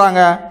சொல்றாங்க,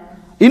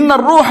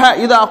 இன்னர் ரூஹ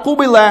இதா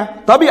குபில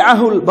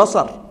தபிஅஹுல்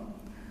பஸர்,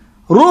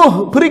 ரூஹ்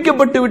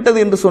பிரிக்கப்பட்டு விட்டது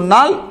என்று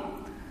சொன்னால்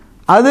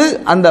அது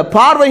அந்த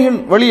பார்வையின்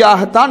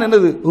வழியாகத்தான்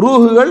என்னது,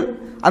 ரூஹுகள்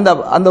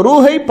அந்த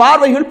ரூஹை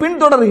பார்வைகள்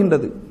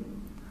பின்தொடர்கின்றது.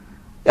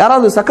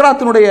 யாராவது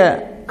சக்கராத்தினுடைய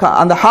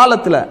அந்த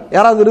ஹாலத்தில்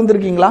யாராவது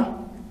இருந்திருக்கீங்களா?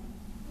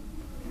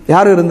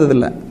 யாரும்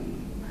இருந்ததில்லை.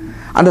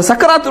 அந்த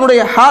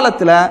சக்கராத்தினுடைய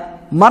ஹாலத்தில்,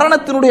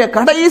 மரணத்தினுடைய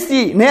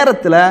கடைசி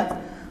நேரத்தில்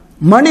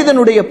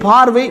மனிதனுடைய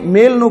பார்வை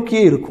மேல்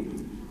நோக்கியே இருக்கும்,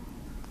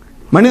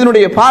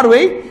 மனிதனுடைய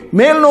பார்வை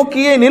மேல்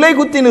நோக்கியே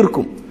நிலைகுத்தி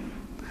நிற்கும்.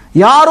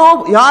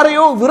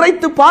 யாரையோ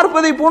விரைத்து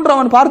பார்ப்பதை போன்று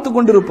அவன் பார்த்து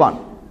கொண்டிருப்பான்.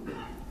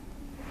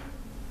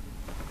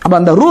 அப்ப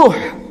அந்த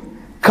ரூஹ்,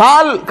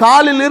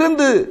 காலில்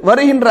இருந்து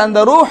வருகின்ற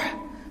அந்த ரூஹ்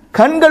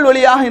கண்கள்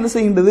வழியாக என்ன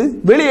செய்கின்றது,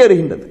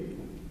 வெளியேறுகின்றது.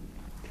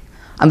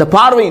 அந்த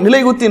பார்வை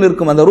நிலைகுத்தி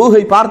நிற்கும், அந்த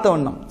ரூஹை பார்த்த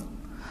வண்ணம்.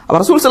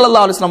 ரசூல்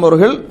ஸல்லல்லாஹு அலைஹி வஸல்லம்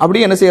அவர்கள்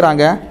அப்படியே என்ன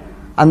செய்யறாங்க,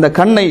 அந்த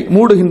கண்ணை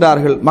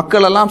மூடுகின்றார்கள்.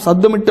 மக்கள் எல்லாம்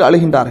சத்தமிட்டு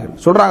அழுகின்றார்கள்.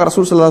 சொல்றாங்க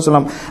ரசூல் ஸல்லல்லாஹு அலைஹி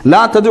வஸல்லம்,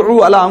 லா ததுஉ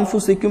அலா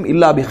அன்ஃபுசிக்கும்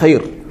இல்லா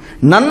பிகைர்,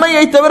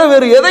 நன்மையை தவிர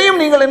வேறு எதையும்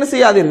நீங்கள் என்ன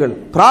செய்யாதீர்கள்,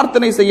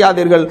 பிரார்த்தனை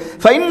செய்யாதீர்கள்.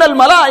 ஃபைன்னல்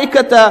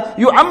மலாயிகத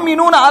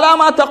யுஅம்மினூன அலா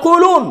மா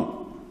தகூலூன்,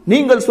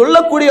 நீங்கள்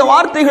சொல்லக்கூடிய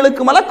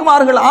வார்த்தைகளுக்கு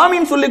மலக்குமார்கள்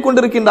ஆமீன் சொல்லிக்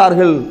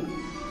கொண்டிருக்கின்றார்கள்.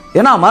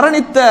 ஏன்னா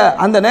மரணித்த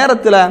அந்த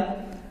நேரத்தில்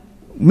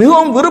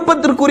மிகவும்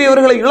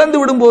விருப்பத்திற்குரியவர்களை இழந்து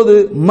விடும்போது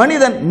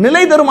மனிதன்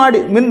நிலை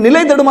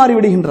தடுமாறி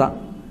விடுகின்றான்.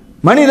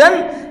 மனிதன்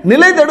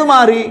நிலை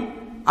தடுமாறி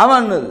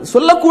அவன்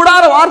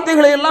சொல்லக்கூடாத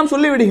வார்த்தைகளை எல்லாம்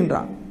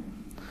சொல்லிவிடுகின்றான்.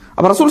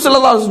 அப்ப ரசூல்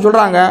ஸல்லல்லாஹு அலைஹி வஸல்லம்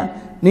சொல்றாங்க,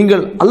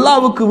 நீங்கள்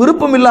அல்லாஹ்வுக்கு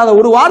விருப்பம் இல்லாத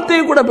ஒரு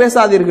வார்த்தையை கூட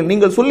பேசாதீர்கள்,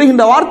 நீங்கள்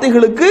சொல்லுகின்ற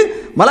வார்த்தைகளுக்கு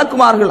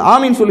மலக்குமார்கள்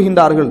ஆமீன்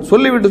சொல்கின்றார்கள்.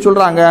 சொல்லிவிட்டு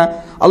சொல்றாங்க,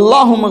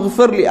 அல்லாஹும்ம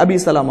ஃகிஃபிர்லி அபி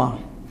சலமா,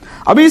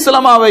 அபி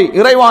சலமாவை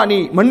இறைவாணி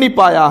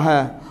மன்னிப்பாயாக,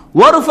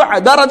 வர்ஃபஅ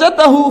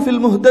தரஜதஹு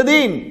ஃபில்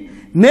முஹ்ததீன்,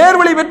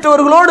 நேர்வழி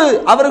பெற்றவர்களோடு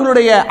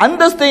அவர்களுடைய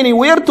அந்தஸ்தை நீ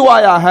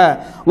உயர்த்துவாயாக,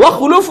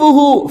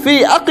 வஹ்லுஃபுஹு ஃபீ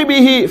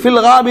அக்பிஹி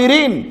ஃபில்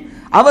காபிரீன்,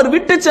 அவர்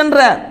விட்டு சென்ற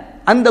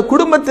அந்த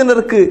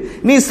குடும்பத்தினருக்கு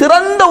நீ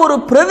சிறந்த ஒரு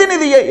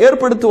பிரதிநிதியை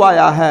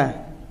ஏற்படுத்துவாயாக.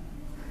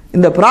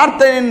 இந்த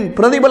பிரார்த்தனையின்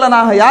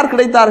பிரதிபலனாக யார்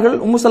கிடைத்தார்கள்?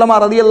 உம்மு சலமா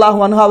ரலியல்லாஹு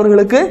அன்ஹா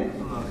அவர்களுக்கு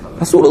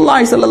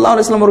ரசூலுல்லாஹி ஸல்லல்லாஹு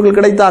அலைஹி வஸல்லம் அவர்கள்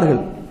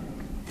கிடைத்தார்கள்.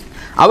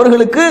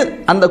 அவர்களுக்கு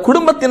அந்த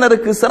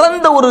குடும்பத்தினருக்கு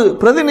சிறந்த ஒரு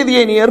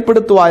பிரதிநிதியை நீ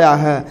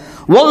ஏற்படுத்துவாயாக.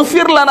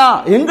 வக்ஃபிர் லனா,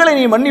 எங்களை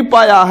நீ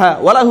மன்னிப்பாயாக.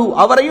 வலஹு,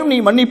 அவரையும் நீ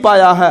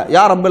மன்னிப்பாயாக.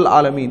 யா ரப்பல்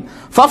ஆலமீன்.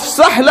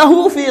 ஃபஃப்ஸஹ் லஹு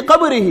ஃபீ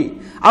கப்ரிஹி,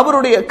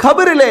 அவருடைய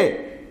கபரிலே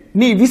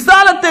நீ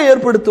விசாலத்தை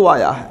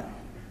ஏற்படுத்துவாயாக.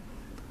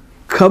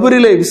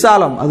 கபரிலே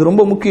விசாலம், அது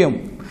ரொம்ப முக்கியம்.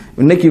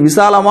 இன்னைக்கு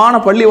விசாலமான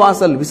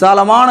பள்ளிவாசல்,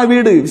 விசாலமான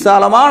வீடு,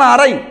 விசாலமான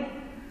அறை,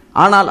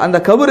 ஆனால் அந்த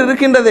கபர்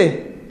இருக்கின்றதே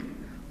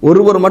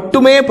ஒருவர்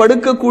மட்டுமே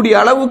படுக்கக்கூடிய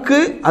அளவுக்கு.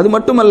 அது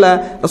மட்டுமல்ல,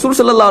 ரசூல்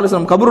ஸல்லல்லாஹு அலைஹி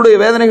வஸல்லம் கபருடைய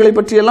வேதனைகளை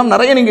பற்றி எல்லாம்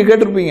நிறைய நீங்க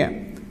கேட்டிருப்பீங்க.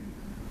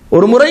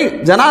 ஒரு முறை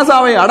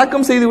ஜனாசாவை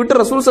அடக்கம் செய்துவிட்டு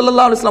ரசூல்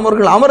ஸல்லல்லாஹு அலைஹி வஸல்லம்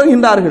அவர்கள்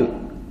அமருகின்றார்கள்.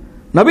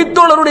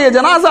 நபித்தோழருடைய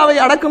ஜனாசாவை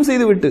அடக்கம்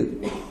செய்துவிட்டு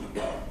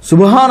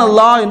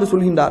சுப்ஹானல்லாஹ் என்று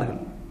சொல்கின்றார்கள்.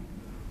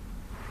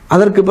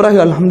 அதற்கு பிறகு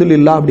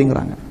அல்ஹம்துலில்லாஹ்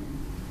அப்படிங்கிறாங்க.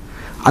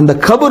 அந்த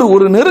கபர்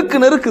ஒரு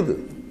நெருக்குது.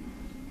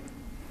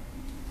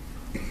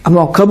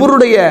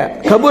 கபருடைய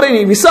கபரை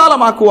நீ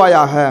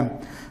விசாலமாக்குவாயாக.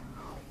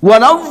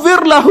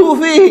 வனவ்விர் லஹு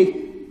ஃபீஹி,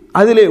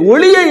 அதிலே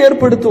ஒளியை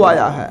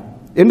ஏற்படுத்துவாயாக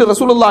என்று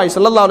ரசூலுல்லாஹி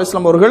ஸல்லல்லாஹு அலைஹி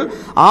வஸல்லம் அவர்கள்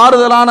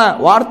ஆறுதலான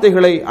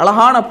வார்த்தைகளை,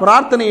 அழகான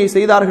பிரார்த்தனையை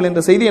செய்தார்கள்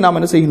என்ற செய்தியை நாம்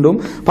என்ன செய்கின்றோம்,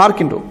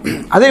 பார்க்கின்றோம்.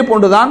 அதே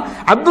போன்றுதான்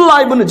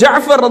அப்துல்லாஹ் இப்னு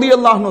ஜஅஃபர்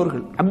ரலியல்லாஹு அன்ஹு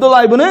அவர்கள்,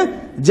 அப்துல்லாஹ் இப்னு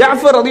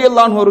ஜஅஃபர்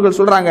ரலியல்லாஹு அன்ஹு அவர்கள்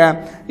சொல்றாங்க,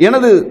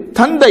 எனது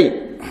தந்தை,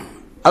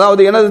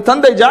 அதாவது எனது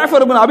தந்தை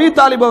ஜாஃபர் இப்னு அபீ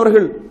தாலிப்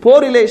அவர்கள்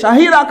போரிலே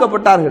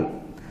ஷஹீதாக்கப்பட்டார்கள்.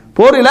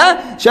 போரில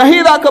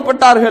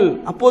ஷஹீதாக்கப்பட்டார்கள்.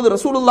 அப்போது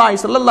ரசூலுல்லாஹி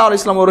ஸல்லல்லாஹு அலைஹி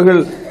வஸல்லம்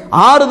அவர்கள்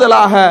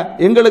ஆறுதலாக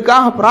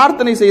எங்களுக்காக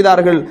பிரார்த்தனை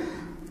செய்தார்கள்.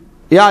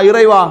 யா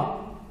இறைவா,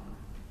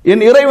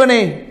 என்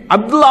இறைவனே,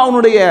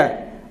 அப்துல்லாஹ்வுடைய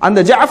அந்த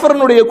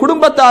ஜாஃபர்னுடைய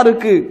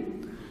குடும்பத்தாருக்கு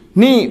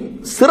நீ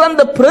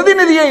சிறந்த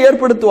பிரதிநிதியை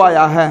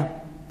ஏற்படுத்துவாயாக.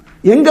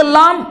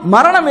 எங்கெல்லாம்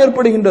மரணம்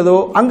ஏற்படுகின்றதோ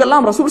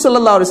அங்கெல்லாம் ரசூல்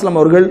ஸல்லல்லாஹு அலைஹி வஸல்லம்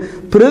அவர்கள்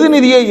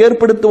பிரதிநிதியை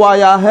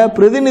ஏற்படுத்துவாயாக,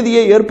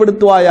 பிரதிநிதியை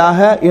ஏற்படுத்துவாயாக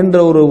என்ற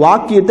ஒரு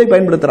வாக்கியத்தை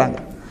பயன்படுத்துறாங்க.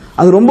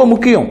 அது ரொம்ப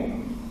முக்கியம்.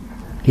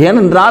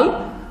 ஏனென்றால்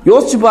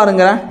யோசிச்சு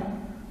பாருங்க,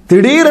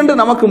 திடீரென்று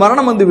நமக்கு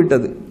மரணம் வந்து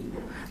விட்டது,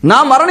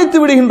 நாம் மரணித்து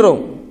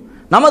விடுகின்றோம்.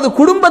 நமது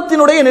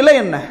குடும்பத்தினுடைய நிலை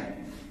என்ன?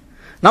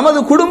 நமது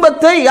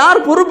குடும்பத்தை யார்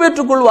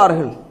பொறுப்பேற்றுக்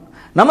கொள்வார்கள்?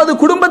 நமது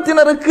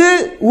குடும்பத்தினருக்கு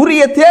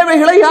உரிய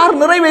தேவைகளை யார்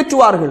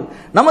நிறைவேற்றுவார்கள்?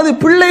 நமது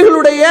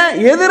பிள்ளைகளுடைய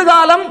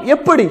எதிர்காலம்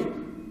எப்படி?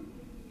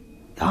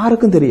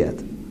 யாருக்கும்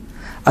தெரியாது.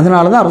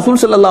 அதனாலதான்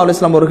ரசூல் ஸல்லல்லாஹு அலைஹி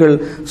வஸல்லம் அவர்கள்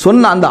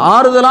சொன்ன அந்த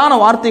ஆறுதலான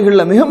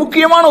வார்த்தைகள்ல மிக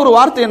முக்கியமான ஒரு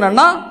வார்த்தை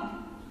என்னன்னா,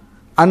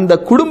 அந்த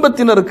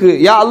குடும்பத்தினருக்கு,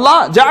 யா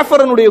அல்லாஹ்,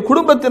 ஜாஃபரனுடைய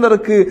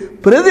குடும்பத்தினருக்கு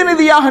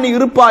பிரதிநிதியாக நீ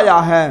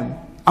இருப்பாயாக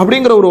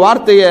அப்படிங்கிற ஒரு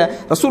வார்த்தையை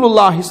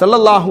ரசூலுல்லாஹி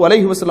ஸல்லல்லாஹு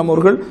அலைஹி வஸல்லம்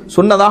அவர்கள்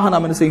சொன்னதாக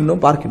நாம் என்ன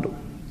செய்கின்றோம், பார்க்கின்றோம்.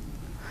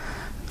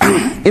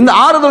 இந்த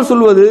ஆறுதல்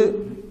சொல்வது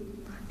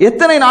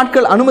எத்தனை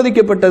நாட்கள்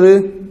அனுமதிக்கப்பட்டது,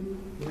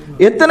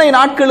 எத்தனை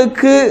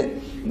நாட்களுக்கு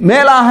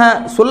மேலாக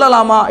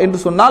சொல்லலாமா என்று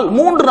சொன்னால்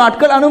 3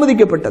 நாட்கள்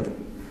அனுமதிக்கப்பட்டது.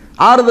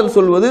 ஆறுதல்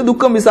சொல்வது,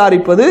 துக்கம்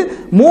விசாரிப்பது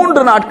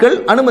 3 நாட்கள்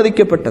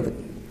அனுமதிக்கப்பட்டது.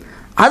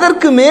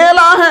 அதற்கு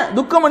மேலாக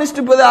துக்கம்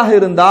அனுஷ்டிப்பதாக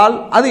இருந்தால்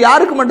அது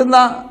யாருக்கு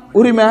மட்டும்தான்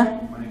உரிமை?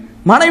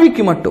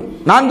 மனைவிக்கு மட்டும்.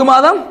 4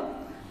 மாதம்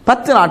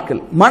 10 நாட்கள்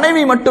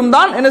மனைவி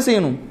மட்டும்தான் என்ன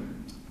செய்யணும்,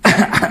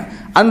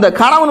 அந்த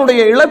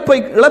கணவனுடைய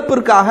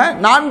இழப்பிற்காக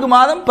 4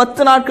 மாதம்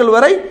 10 நாட்கள்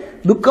வரை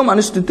துக்கம்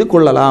அனுஷ்டித்துக்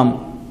கொள்ளலாம்,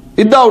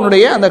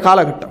 இத்தாவுடைய அந்த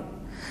காலகட்டம்.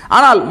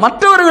 ஆனால்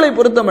மற்றவர்களை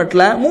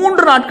பொறுத்தமட்டில்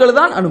 3 நாட்கள்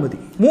தான் அனுமதி.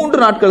 3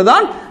 நாட்கள்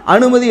தான்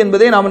அனுமதி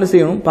என்பதை நாம் என்ன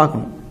செய்யணும்,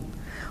 பார்க்கணும்.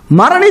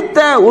 மரணித்த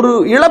ஒரு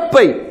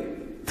இழப்பை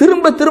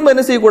திரும்ப திரும்ப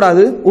என்ன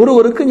செய்யக்கூடாது,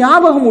 ஒருவருக்கு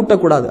ஞாபகம்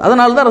ஊட்டக்கூடாது.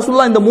 அதனால தான்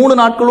ரசூலுல்லாஹ் இந்த 3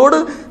 நாட்களோடு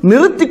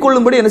நிறுத்தி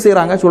கொள்ளும்படி என்ன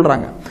செய்யறாங்க,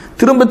 சொல்றாங்க.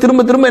 திரும்ப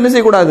திரும்ப திரும்ப என்ன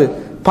செய்யக்கூடாது.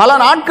 பல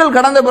நாட்கள்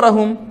கடந்த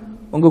பிறகும்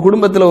உங்க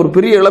குடும்பத்தில் ஒரு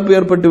பெரிய இழப்பு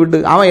ஏற்பட்டு விட்டு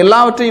அவன்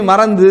எல்லாவற்றையும்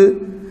மறந்து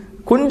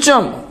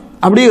கொஞ்சம்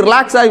அப்படியே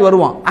ரிலாக்ஸ் ஆகி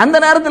வருவான். அந்த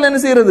நேரத்தில்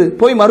என்ன செய்யறது,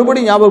 போய்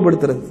மறுபடியும்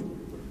ஞாபகப்படுத்துறது.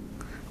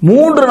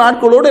 3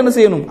 நாட்களோடு என்ன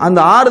செய்யணும், அந்த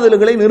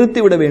ஆறுதல்களை நிறுத்தி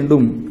விட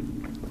வேண்டும்.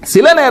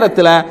 சில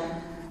நேரத்தில்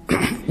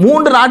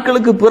 3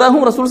 நாட்களுக்கு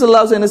பிறகும் ரசூல்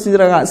ஸல்லல்லாஹு அலைஹி வஸல்லம் என்ன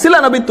செஞ்சாங்க, சில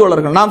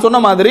நபித்தோழர்கள், நான் சொன்ன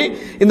மாதிரி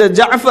இந்த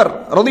ஜாஃபர்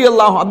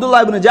ரலியல்லாஹு,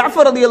 அப்துல்லாஹ் இப்னு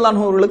ஜாஃபர்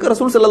ரலியல்லாஹு அவர்களுக்கு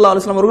ரசூல் ஸல்லல்லாஹு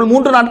அலைஹி வஸல்லம் அவர்கள்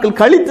 3 நாட்கள்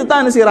கழித்து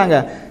தான் என்ன செய்யறாங்க,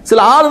 சில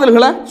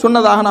ஆறுதல்களை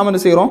சொன்னதாக நாம்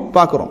என்ன செய்யறோம்,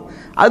 பார்க்கிறோம்.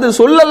 அது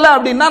சொல்லல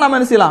அப்படின்னா நம்ம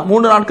என்ன செய்யலாம்,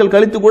 3 நாட்கள்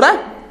கழித்து கூட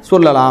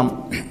சொல்லலாம்.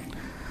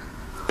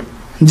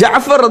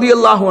 ஜாஃபர்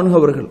ரலியல்லாஹு அன்ஹு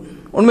அவர்கள்,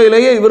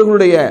 உண்மையிலேயே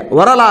இவர்களுடைய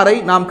வரலாறை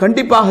நாம்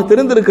கண்டிப்பாக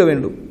தெரிந்திருக்க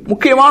வேண்டும்.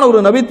 முக்கியமான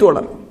ஒரு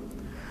நபித்தோழர்.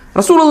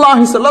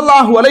 ரசூலுல்லாஹி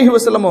ஸல்லல்லாஹு அலைஹி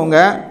வஸல்லம் அவங்க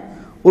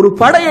ஒரு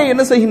படையை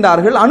என்ன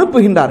செய்கின்றார்கள்,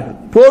 அனுப்புகின்றார்கள்.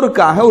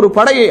 போருக்காக ஒரு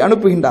படையை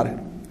அனுப்புகின்றார்கள்.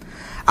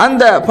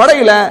 அந்த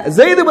படையில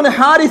ஸைத் இப்னு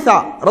ஹாரிஸா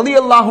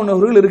ரலியல்லாஹு அன்ஹு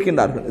அவர்கள்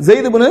இருக்கின்றார்கள்.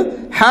 ஸைத் இப்னு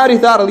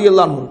ஹாரிஸா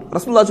ரலியல்லாஹு அன்ஹு,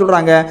 ரசூலுல்லாஹ்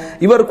சொல்றாங்க,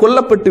 இவர்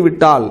கொல்லப்பட்டு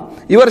விட்டால்,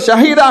 இவர்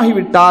ஷஹீதாகி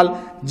விட்டால்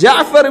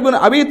ஜாஃபர்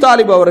இப்னு அபீ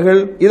தாலிப்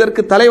அவர்கள்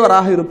இதற்கு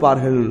தலைவராக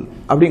இருப்பார்கள்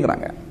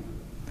அப்படிங்கிறாங்க.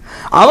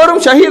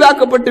 அவரும்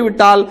ஷஹீதாக்கப்பட்டு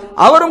விட்டால்,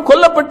 அவரும்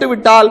கொல்லப்பட்டு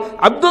விட்டால்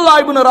அப்துல்லாஹ்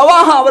இப்னு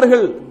ரவாஹா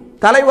அவர்கள்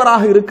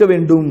தலைவராக இருக்க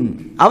வேண்டும்,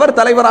 அவர்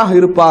தலைவராக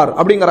இருப்பார்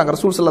அப்படிங்கிறாங்க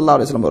ரசூல் ஸல்லல்லாஹு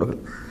அலைஹி வஸல்லம் அவர்கள்.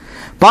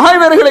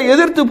 பகைவர்களை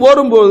எதிர்த்து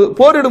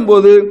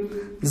போரிடும்போது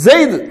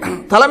ஜெயித்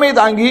தலைமை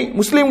தாங்கி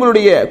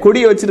முஸ்லிம்களுடைய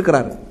கொடியை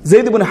வச்சிருக்கிறார்.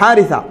 ஜெயித் இப்னு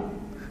ஹாரிஸா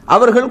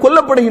அவர்கள்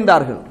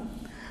கொல்லப்படுகின்றார்கள்.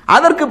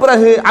 அதற்கு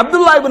பிறகு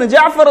அப்துல்லா இப்னு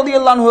ஜாஃபர்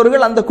ரலியல்லாஹு அன்ஹு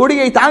அவர்கள் அந்த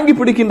கொடியை தாங்கி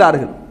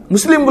பிடிக்கின்றார்கள்.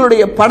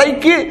 முஸ்லிம்களுடைய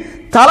படைக்கு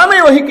தலைமை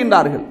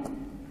வகிக்கின்றார்கள்.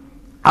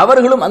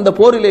 அவர்களும் அந்த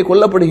போரிலே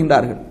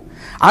கொல்லப்படுகின்றார்கள்.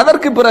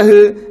 அதற்கு பிறகு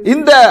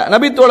இந்த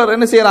நபித்தோழர்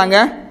என்ன செய்யறாங்க?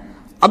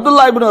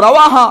 அப்துல்லா இப்னு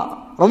ரவாஹா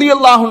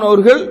ரலியல்லாஹு அன்ஹு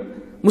அவர்கள்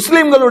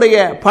முஸ்லிம்களுடைய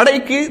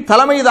படைக்கு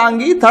தலைமை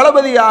தாங்கி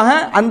தளபதியாக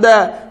அந்த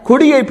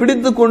கொடியை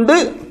பிடித்துக் கொண்டு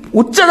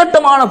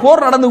உச்சகட்டமான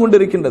போர் நடந்து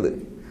கொண்டிருக்கின்றது.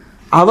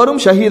 அவரும்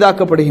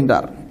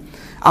ஷஹீதாக்கப்படுகின்றார்.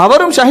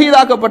 அவரும்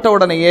ஷஹீதாக்கப்பட்ட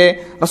உடனேயே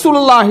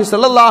ரசூலுல்லாஹி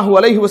ஸல்லல்லாஹு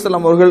அலைஹி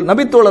வஸல்லம் அவர்கள்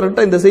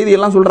நபித்தோழர்கிட்ட இந்த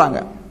செய்தியெல்லாம் சொல்றாங்க.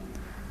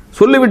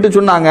 சொல்லிவிட்டு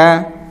சொன்னாங்க,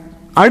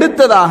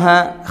 அடுத்ததாக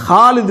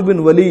ஹாலித்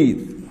பின்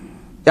வலீத்.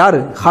 யாரு?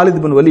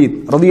 ஹாலித் பின் வலீத்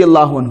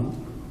ரலியல்லாஹு அன்ஹு,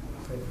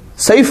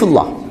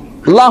 சைஃபுல்லாஹ்,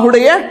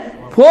 அல்லாஹ்வுடைய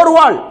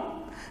போர்வாள்.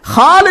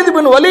 ஹாலித்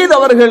பின் வலீத்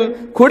அவர்கள்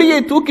கொடியை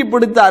தூக்கி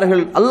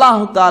பிடித்தார்கள்.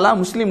 அல்லாஹ் தஆலா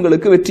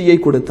முஸ்லிம்களுக்கு வெற்றியை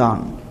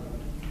கொடுத்தான்.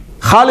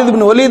 ஹாலித்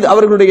பின் வலீத்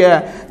அவர்களுடைய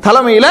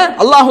தலைமையில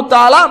அல்லாஹ்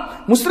தஆலா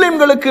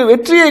முஸ்லிம்களுக்கு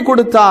வெற்றியை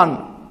கொடுத்தான்.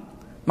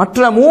 மற்ற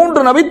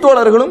 3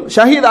 நபித்தோழர்களும்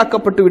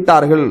ஷஹீதாக்கப்பட்டு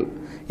விட்டார்கள்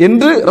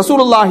என்று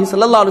ரசூலுல்லாஹி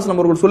ஸல்லல்லாஹு அலைஹி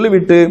வஸல்லம் அவர்கள்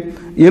சொல்லிவிட்டு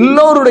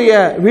எல்லோருடைய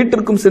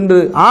வீட்டிற்கும் சென்று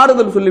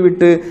ஆறுதல்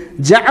சொல்லிவிட்டு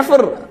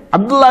ஜாஃபர்,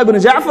 அப்துல்லா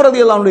இப்னு ஜாஃபர்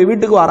ரலியல்லாஹு அன்ஹு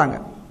வீட்டுக்கு வராங்க.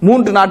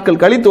 3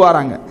 நாட்கள் கழித்து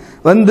வராங்க.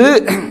 வந்து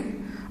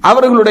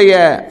அவர்களுடைய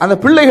அந்த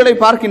பிள்ளைகளை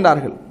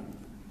பார்க்கின்றார்கள்.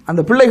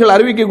 அந்த பிள்ளைகள்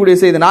அறிவிக்கக்கூடிய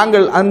செய்தி,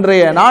 நாங்கள்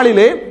அன்றைய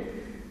நாளிலே,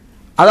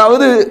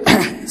 அதாவது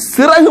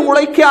சிறகு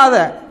முளைக்காத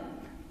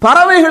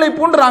பறவைகளை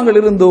போன்று நாங்கள்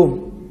இருந்தோம்.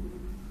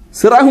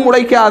 சிறகு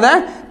முளைக்காத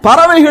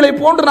பறவைகளை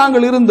போன்று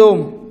நாங்கள்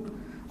இருந்தோம்.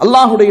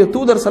 அல்லாஹ்வுடைய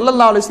தூதர்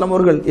ஸல்லல்லாஹு அலைஹி வஸல்லம்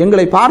அவர்கள்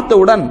எங்களை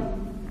பார்த்தவுடன்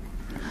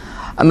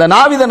அந்த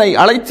நாவிதனை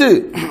அழைத்து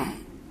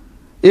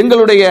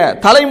எங்களுடைய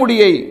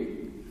தலைமுடியை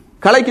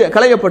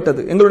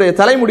களையப்பட்டது. எங்களுடைய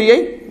தலைமுடியை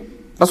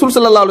ரசூல்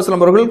ஸல்லல்லாஹு அலைஹி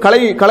வஸல்லம் அவர்கள்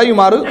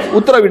களையுமாறு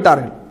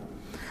உத்தரவிட்டார்கள்.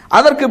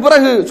 அதற்கு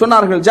பிறகு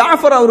சொன்னார்கள்,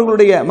 ஜாஃபர்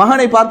அவர்களுடைய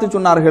மகனை பார்த்து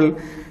சொன்னார்கள்,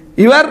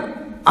 இவர்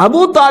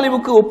அபூ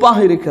தாலிபுக்கு ஒப்பாக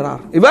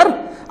இருக்கிறார், இவர்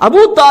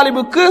அபூ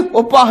தாலிபுக்கு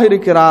ஒப்பாக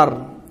இருக்கிறார்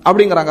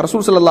அப்படிங்கிறாங்க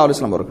ரசூல் ஸல்லல்லாஹு அலைஹி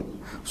வஸல்லம் அவர்கள்.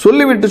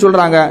 சொல்லிவிட்டு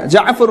சொல்றாங்க,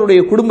 ஜாஃபருடைய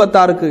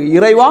குடும்பத்தாருக்கு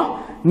இறைவா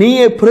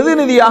நீயே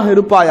பிரதிநிதியாக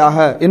இருப்பாயாக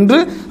என்று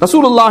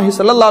ரசூலுல்லாஹி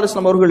ஸல்லல்லாஹு அலைஹி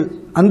வஸல்லம் அவர்கள்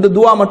அந்த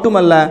துஆ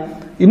மட்டுமல்ல,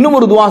 இன்னும்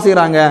ஒரு துஆ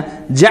செய்றாங்க,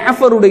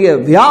 ஜாஃபருடைய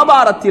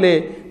வியாபாரத்திலே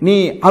நீ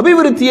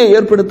அபிவிருத்தியை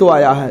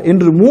ஏற்படுத்துவாயாக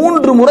என்று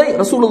 3 முறை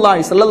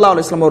ரசூலுல்லாஹி ஸல்லல்லாஹு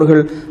அலைஹி வஸல்லம்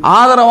அவர்கள்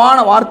ஆதரவான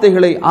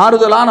வார்த்தைகளை,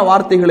 ஆறுதலான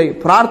வார்த்தைகளை,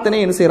 பிரார்த்தனை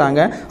என்ன செய்றாங்க?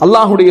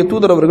 அல்லாஹ்வுடைய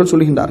தூதர் அவர்கள்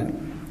சொல்கின்றார்கள்.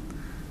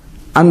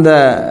 அந்த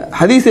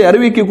ஹதீஸை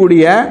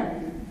அறிவிக்கக்கூடிய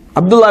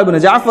அப்துல்லா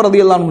இப்னு ஜாஃபர்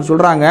ரலியல்லாஹு அன்ஹு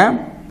சொல்றாங்க,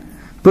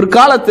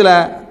 பிற்காலத்தில்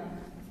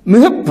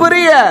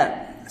மிகப்பெரிய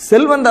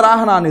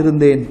செல்வந்தராக நான்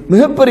இருந்தேன்,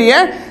 மிகப்பெரிய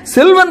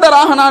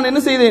செல்வந்தராக நான் என்ன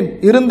செய்தேன்?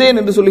 இருந்தேன்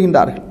என்று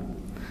சொல்கின்றார்கள்.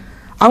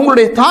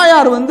 அவங்களுடைய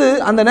தாயார்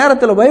அந்த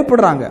நேரத்தில்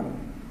பயப்படுறாங்க.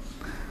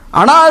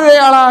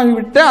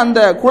 அனாதையாளாகிவிட்ட அந்த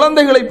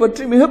குழந்தைகளை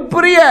பற்றி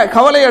மிகப்பெரிய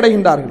கவலை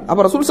அடைகின்றார்கள்.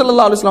 அப்ப ரசூல்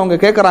ஸல்லல்லாஹு அலைஹி வஸல்லம் அவங்க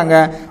கேட்கறாங்க,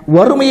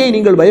 வறுமையை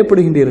நீங்கள்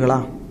பயப்படுகின்றீர்களா?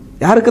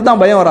 யாருக்கு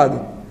தான் பயம் வராது?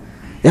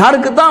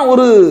 யாருக்கு தான்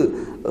ஒரு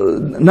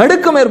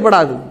நடுக்கம்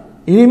ஏற்படாது?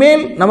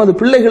 இனிமேல் நமது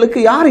பிள்ளைகளுக்கு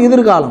யார்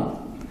எதிர்காலம்,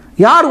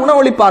 யார்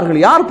உணவளிப்பார்கள்,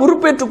 யார்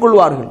பொறுப்பேற்றுக்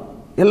கொள்வார்கள்?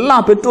 எல்லா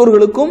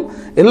பெற்றோர்களுக்கும்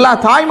எல்லா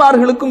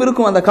தாய்மார்களுக்கும்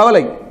இருக்கும் அந்த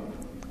கவலை.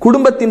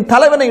 குடும்பத்தின்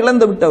தலைவனை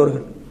இழந்து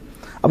விட்டவர்கள்.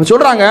 அப்ப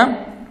சொல்றாங்க,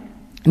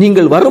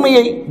 நீங்கள்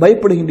வறுமையை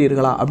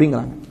பயப்படுகின்றீர்களா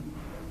அப்படிங்கிறாங்க.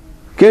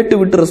 கேட்டு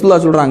விட்டு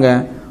ரசூலுல்லாஹ் சொல்றாங்க,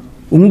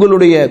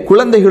 உங்களுடைய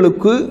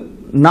குழந்தைகளுக்கு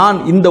நான்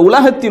இந்த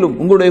உலகத்திலும்,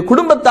 உங்களுடைய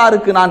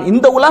குடும்பத்தாருக்கு நான்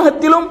இந்த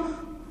உலகத்திலும்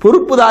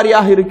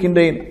பொறுப்புதாரியாக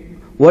இருக்கின்றேன்,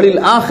 வலில்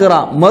ஆஹிரா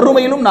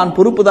மறுமையிலும் நான்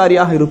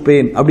பொறுப்புதாரியாக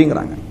இருப்பேன்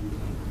அப்படிங்கிறாங்க.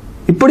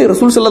 இப்படி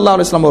ரசூல் ஸல்லல்லாஹு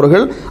அலைஹி வஸல்லம்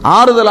அவர்கள்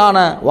ஆறுதலான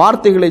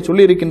வார்த்தைகளை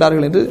சொல்லி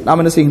இருக்கின்றார்கள் என்று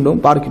நாம் என்ன செய்கின்றோம்?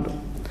 பார்க்கின்றோம்.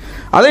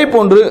 அதே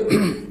போன்று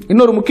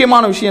இன்னொரு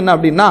முக்கியமான விஷயம் என்ன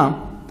அப்படின்னா,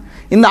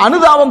 இந்த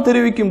அனுதாபம்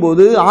தெரிவிக்கும்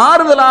போது,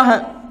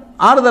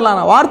 ஆறுதலான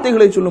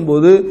வார்த்தைகளை சொல்லும்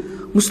போது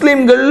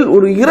முஸ்லிம்கள்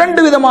ஒரு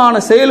 2 விதமான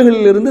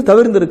செயல்களில் இருந்து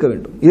தவிர்ந்திருக்க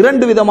வேண்டும்.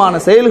 2 விதமான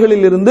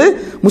செயல்களில் இருந்து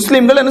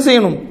முஸ்லிம்கள் என்ன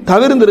செய்யணும்?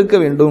 தவிர்ந்திருக்க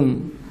வேண்டும்.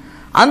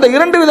 அந்த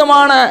 2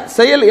 விதமான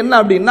செயல் என்ன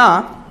அப்படின்னா,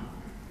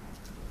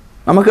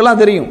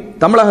 நமக்கெல்லாம் தெரியும்,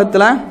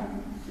 தமிழகத்தில்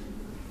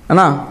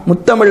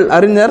முத்தமிழ்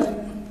அறிஞர்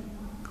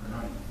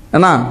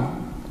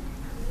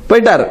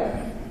போயிட்டார்.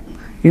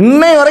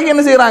 இன்னை வரைக்கும்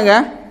என்ன செய்யறாங்க?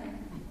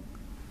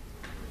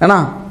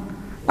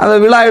 அதை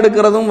விழா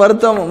எடுக்கிறதும்,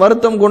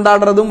 வருத்தம்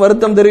கொண்டாடுறதும்,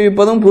 வருத்தம்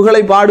தெரிவிப்பதும்,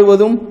 புகழை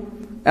பாடுவதும்,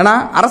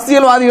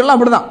 அரசியல்வாதிகள்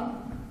அப்படிதான்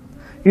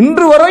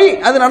இன்று வரை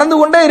அது நடந்து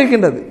கொண்டே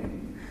இருக்கின்றது.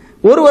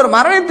 ஒருவர்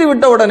மரணித்து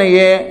விட்ட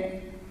உடனேயே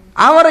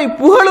அவரை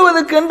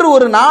புகழுவதற்கென்று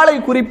ஒரு நாளை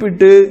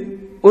குறிப்பிட்டு,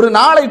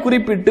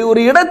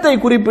 ஒரு இடத்தை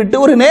குறிப்பிட்டு,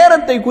 ஒரு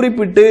நேரத்தை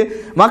குறிப்பிட்டு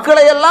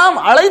மக்களை எல்லாம்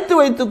அழைத்து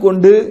வைத்துக்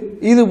கொண்டு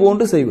இது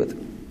போன்று செய்வது.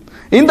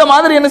 இந்த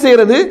மாதிரி என்ன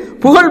செய்யறது?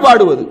 புகழ்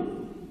பாடுவது.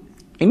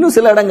 இன்னும்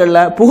சில இடங்கள்ல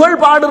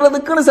புகழ்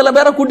பாடுறதுக்குன்னு சில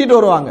பேரை கூட்டிட்டு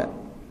வருவாங்க.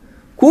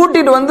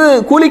 கூட்டிட்டு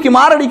கூலிக்கு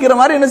மாரடிக்கிற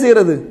மாதிரி என்ன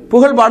செய்யறது?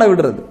 புகழ் பாட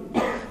விடுறது.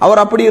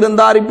 அவர் அப்படி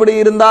இருந்தார், இப்படி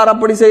இருந்தார்,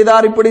 அப்படி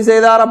செய்தார், இப்படி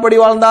செய்தார், அப்படி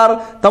வாழ்ந்தார்,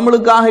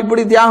 தமிழுக்காக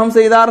இப்படி தியாகம்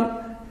செய்தார்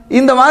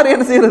இந்த மாதிரி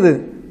என்ன செய்யறது,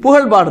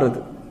 புகழ் பாடுறது.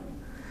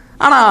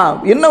 ஆனா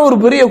என்ன ஒரு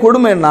பெரிய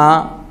கொடுமைன்னா,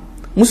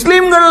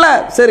 முஸ்லீம்கள்ல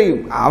சரி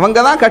அவங்க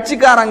தான்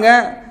கட்சிக்காரங்க,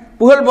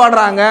 புகழ்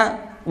பாடுறாங்க,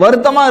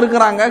 வருத்தமா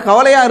இருக்கிறாங்க,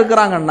 கவலையா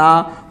இருக்கிறாங்கன்னா,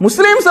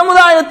 முஸ்லீம்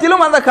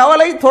சமுதாயத்திலும் அந்த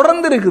கவலை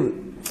தொடர்ந்து இருக்குது.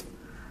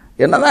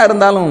 என்னதான்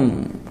இருந்தாலும்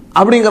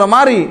அப்படிங்கிற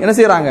மாதிரி என்ன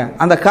செய்யறாங்க,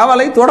 அந்த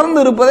கவலை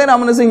தொடர்ந்து இருப்பதை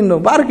நாம் என்ன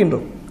செய்கின்றோம்,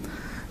 பார்க்கின்றோம்.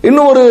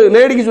 இன்னும் ஒரு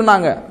லேடிக்கு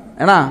சொன்னாங்க,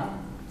 ஏன்னா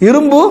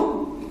இரும்பு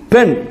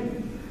பெண்,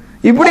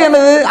 இப்படி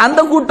என்னது அந்த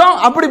கூட்டம்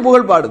அப்படி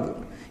புகழ் பாடுது.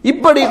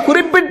 இப்படி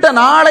குறிப்பிட்ட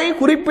நாளை,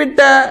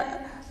 குறிப்பிட்ட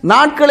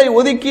நாட்களை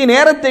ஒதுக்கி,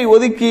 நேரத்தை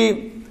ஒதுக்கி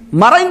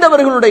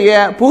மறைந்தவர்களுடைய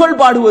புகழ்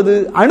பாடுவது,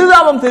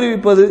 அனுதாபம்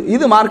தெரிவிப்பது,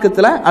 இது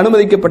மார்க்கத்தில்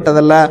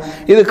அனுமதிக்கப்பட்டதல்ல.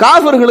 இது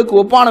காஃபிர்களுக்கு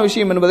ஒப்பான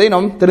விஷயம் என்பதை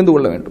நாம் தெரிந்து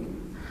கொள்ள வேண்டும்.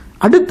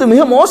 அடுத்து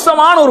மிக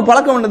மோசமான ஒரு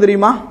பழக்கம் என்ன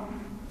தெரியுமா,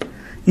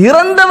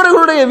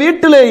 இறந்தவர்களுடைய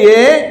வீட்டிலேயே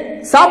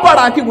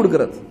சாப்பாடு ஆக்கி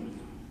கொடுக்கிறது.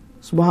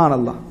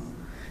 சுப்ஹானல்லாஹ்,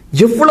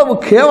 எவ்வளவு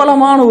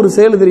கேவலமான ஒரு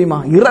செயல்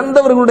தெரியுமா.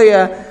 இறந்தவர்களுடைய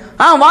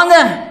வாங்க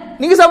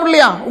நீங்க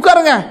சாப்பிடலையா,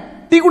 உட்காருங்க,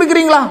 டீ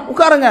குடிக்கிறீங்களா,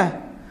 உட்காருங்க.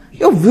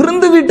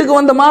 விருந்து வீட்டுக்கு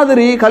வந்த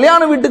மாதிரி,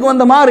 கல்யாண வீட்டுக்கு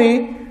வந்த மாதிரி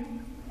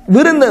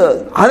விருந்து,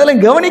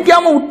 அதில்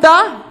கவனிக்காம விட்டா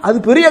அது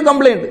பெரிய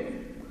கம்ப்ளைண்ட்.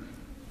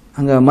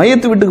 அங்க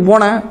மையத்து வீட்டுக்கு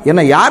போனேன்,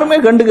 என்ன யாருமே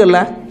கண்டுக்கல,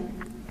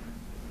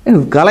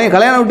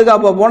 கல்யாண வீட்டுக்கு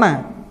அப்ப போனேன்.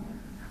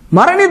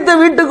 மரணித்த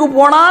வீட்டுக்கு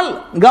போனால்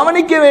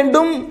கவனிக்க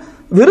வேண்டும்,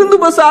 விருந்து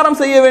பிரசாரம்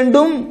செய்ய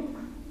வேண்டும்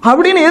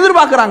அப்படின்னு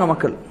எதிர்பார்க்கிறாங்க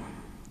மக்கள்.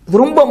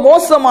 ரொம்ப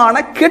மோசமான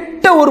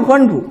கெட்ட ஒரு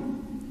பண்பு.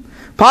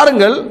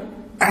 பாருங்கள்,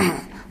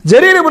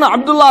 ஜரீர் இப்னு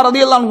அப்துல்லா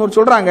ரலியல்லாஹு அன்ஹு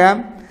சொல்றாங்க,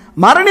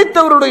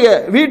 மரணித்தவருடைய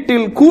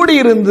வீட்டில்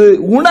கூடியிருந்து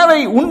உணவை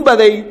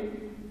உண்பதை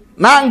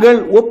நாங்கள்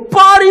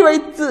ஒப்பாரி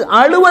வைத்து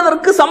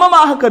அழுவதற்கு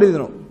சமமாக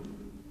கருதினோம்.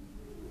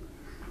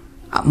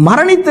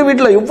 மரணித்த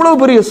வீட்டில்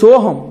எவ்வளவு பெரிய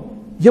சோகம்,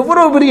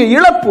 எவ்வளவு பெரிய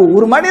இழப்பு.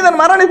 ஒரு மனிதன்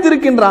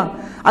மரணித்திருக்கின்றான்,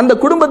 அந்த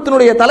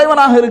குடும்பத்தினுடைய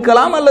தலைவனாக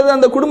இருக்கலாம், அல்லது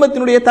அந்த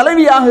குடும்பத்தினுடைய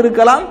தலைவியாக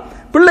இருக்கலாம்,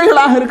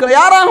 பிள்ளைகளாக இருக்கலாம்,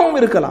 யாராகவும்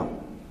இருக்கலாம்.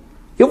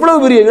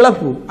 எவ்வளவு பெரிய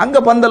இழப்பு. அங்க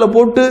பந்தல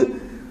போட்டு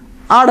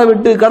ஆடை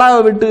விட்டு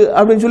கடாவை விட்டு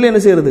அப்படின்னு சொல்லி என்ன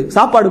செய்யறது,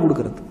 சாப்பாடு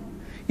கொடுக்கிறது.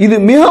 இது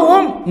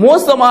மிகவும்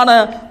மோசமான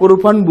ஒரு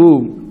பண்பு.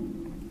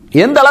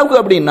 எந்த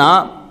அளவுக்கு அப்படின்னா,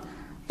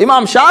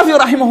 இமாம் ஷாஃபி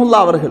ரஹிமஹுல்லா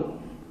அவர்கள்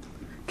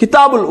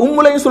கிதாபுல்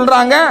உம்முலையும்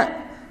சொல்றாங்க,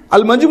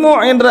 அல் மஜ்மூ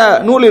என்ற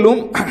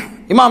நூலிலும்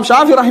இமாம்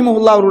ஷாஃபி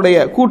ரஹிமஹுல்லா அவருடைய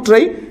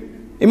கூற்றை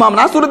இமாம்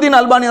நாசருத்தீன்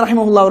அல்பானி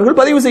ரஹிமஹுல்லா அவர்கள்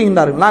பதிவு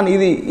செய்கின்றார்கள். நான்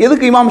இது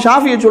எதுக்கு இமாம்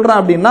ஷாஃபியை சொல்றேன்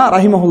அப்படின்னா,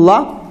 ரஹிமஹுல்லா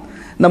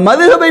இந்த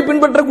மதுஹபை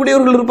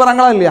பின்பற்றக்கூடியவர்கள்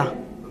இருப்பாங்களா இல்லையா,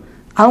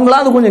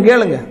 அவங்களாவது கொஞ்சம்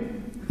கேளுங்க.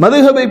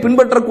 மதுஹபை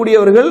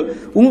பின்பற்றக்கூடியவர்கள்,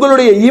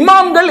 உங்களுடைய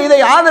இமாம்கள் இதை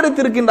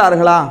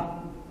ஆதரித்திருக்கின்றார்களா?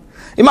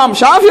 இமாம்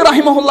ஷாஃபி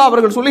ரஹிமஹுல்லா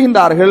அவர்கள்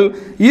சொல்லுகின்றார்கள்,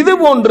 இது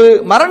போன்று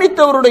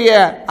மரணித்தவருடைய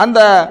அந்த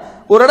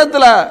ஒரு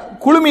இடத்துல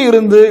குழுமி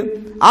இருந்து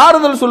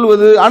ஆறுதல்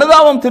சொல்வது,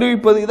 அனுதாபம்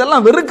தெரிவிப்பது,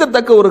 இதெல்லாம்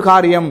வெறுக்கத்தக்க ஒரு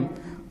காரியம்.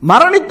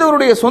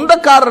 மரணித்தவருடைய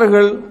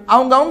சொந்தக்காரர்கள்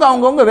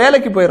அவங்கவுங்க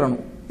வேலைக்கு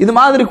போயிடணும். இது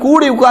மாதிரி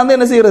கூடி உட்கார்ந்து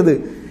என்ன செய்யறது,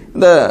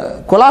 இந்த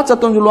கொலா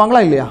சத்தம்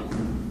சொல்லுவாங்களா இல்லையா,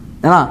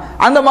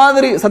 அந்த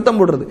மாதிரி சத்தம்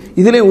போடுறது.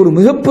 இதிலே ஒரு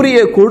மிகப்பெரிய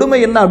கொடுமை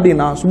என்ன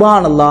அப்படின்னா,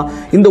 சுப்ஹானல்லாஹ்,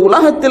 இந்த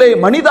உலகத்திலே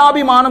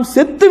மனிதாபிமானம்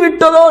செத்து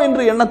விட்டதோ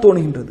என்று எண்ண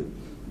தோணுகின்றது.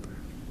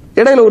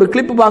 இடையில ஒரு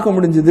கிளிப் பார்க்க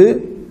முடிஞ்சது.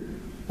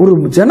 ஒரு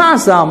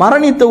ஜனாசா,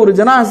 மரணித்த ஒரு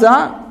ஜனாசா,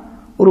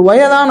 ஒரு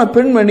வயதான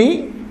பெண்மணி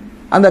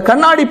அந்த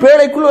கண்ணாடி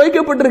பேழைக்குள்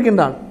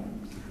வைக்கப்பட்டிருக்கின்றாள்.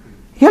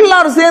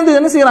 எல்லாரும் சேர்ந்து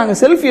என்ன செய்யறாங்க,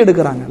 செல்ஃபி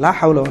எடுக்கிறாங்க. லா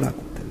ஹவ்ல வலா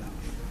குவத்த இல்லா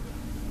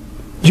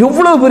பில்லாஹ்.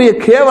 எவ்வளவு பெரிய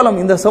கேவலம்.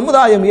 இந்த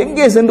சமுதாயம்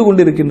எங்கே சென்று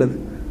கொண்டிருக்கின்றது.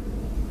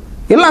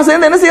 எல்லாம்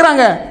சேர்ந்து என்ன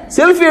செய்யறாங்க,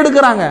 செல்ஃபி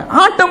எடுக்கிறாங்க,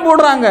 ஆட்டம்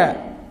போடுறாங்க,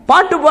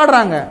 பாட்டு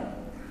பாடுறாங்க.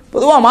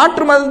 பொதுவா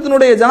மாற்று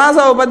மதத்தினுடைய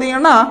ஜனாசாவை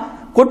பார்த்தீங்கன்னா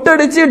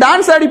கொட்டடிச்சு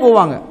டான்ஸ் ஆடி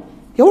போவாங்க.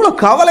 எவ்வளவு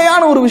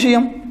கவலையான ஒரு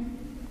விஷயம்.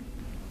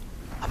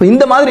 அப்ப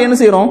இந்த மாதிரி என்ன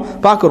செய்யறோம்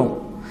பார்க்கிறோம்.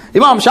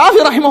 இமாம்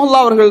ஷாஃபி ரஹிமஹுல்லா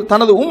அவர்கள்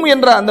தனது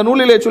என்ற அந்த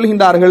நூலிலே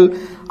சொல்கின்றார்கள்,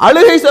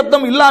 அழுகை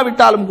சப்தம்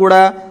இல்லாவிட்டாலும் கூட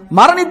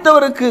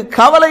மரணித்தவருக்கு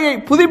கவலையை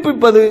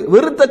புதுப்பிப்பது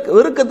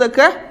வெறுக்கத்தக்க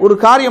ஒரு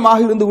காரியமாக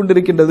இருந்து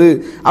கொண்டிருக்கின்றது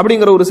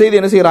அப்படிங்கிற ஒரு செய்தி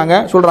என்ன செய்யறாங்க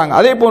சொல்றாங்க.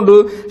 அதே போன்று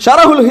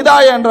ஷரஹுல்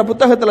ஹிதாயா என்ற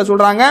புத்தகத்தில்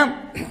சொல்றாங்க,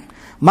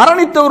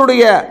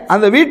 மரணித்தவருடைய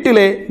அந்த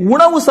வீட்டிலே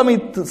உணவு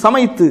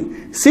சமைத்து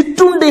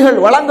சிற்றுண்டிகள்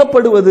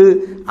வழங்கப்படுவது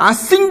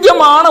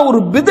அசிங்கமான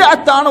ஒரு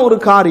பித்அத்தான ஒரு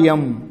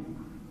காரியம்.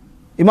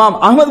 இமாம்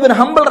அஹ்மத் பின்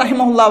ஹம்பல்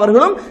ரஹிமஹுல்லா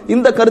அவர்களும்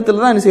இந்த கருத்தில்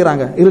தான் என்ன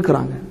செய்யறாங்க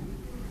இருக்கிறாங்க.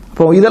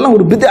 அப்போ இதெல்லாம்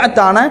ஒரு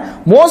பித்அத்தான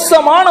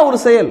மோசமான ஒரு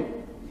செயல்.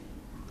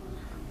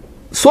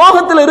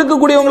 சோகத்தில்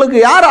இருக்கக்கூடியவங்களுக்கு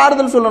யார்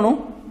ஆறுதல் சொல்லணும்?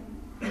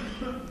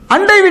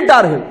 அண்டை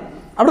விட்டார்கள்,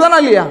 அப்படிதானா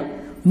இல்லையா?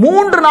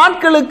 3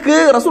 நாட்களுக்கு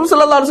ரசூல்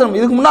ஸல்லல்லாஹு அலைஹி வஸல்லம்,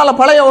 இதுக்கு முன்னால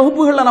பழைய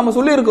வகுப்புகள்ல நம்ம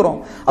சொல்லி இருக்கிறோம்,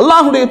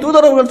 அல்லாஹ்வுடைய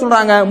தூதரவர்கள்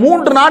சொல்றாங்க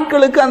 3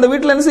 நாட்களுக்கு அந்த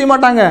வீட்டில் என்ன செய்ய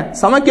மாட்டாங்க,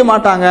 சமைக்க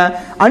மாட்டாங்க.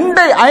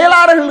 அண்டை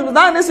அயலாளர்களுக்கு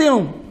தான் என்ன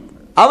செய்யணும்,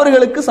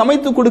 அவர்களுக்கு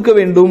சமைத்து கொடுக்க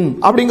வேண்டும்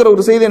அப்படிங்கிற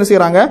ஒரு செய்தி என்ன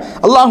செய்யறாங்க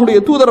அல்லாஹ்வுடைய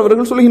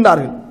தூதரவர்கள்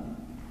சொல்கின்றார்கள்.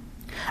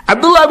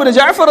 அப்துல்லா இப்னு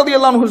ஜாஃபர்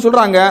ரலியல்லாஹு அன்ஹு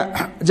சொல்றாங்க,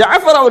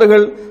 ஜாஃபர்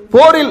அவர்கள்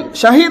போரில்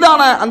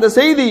ஷஹீதான அந்த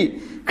செய்தி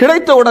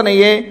கிடைத்த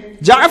உடனேயே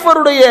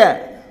ஜாஃபருடைய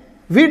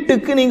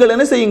வீட்டுக்கு நீங்கள்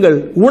என்ன செய்யுங்கள்,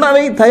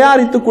 உணவை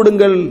தயாரித்து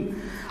கொடுங்கள்,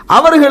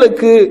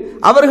 அவர்களுக்கு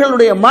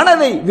அவர்களுடைய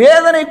மனதை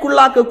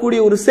வேதனைக்குள்ளாக்கக்கூடிய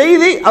ஒரு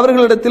செய்தி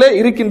அவர்களிடத்தில்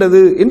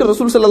இருக்கின்றது என்று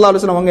ரசூல் ஸல்லல்லாஹு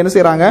அலைஹி வஸல்லம் அவங்க என்ன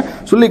செய்றாங்க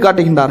சொல்லி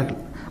காட்டுகின்றார்கள்.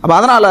 அப்ப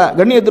அதனால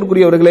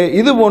கண்ணியத்திற்குரியவர்களே,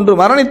 இது போன்று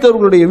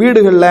மரணித்தவர்களுடைய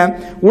வீடுகளில்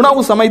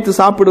உணவு சமைத்து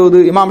சாப்பிடுவது,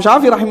 இமாம்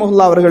ஷாஃபி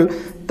ரஹிமஹுல்லா அவர்கள்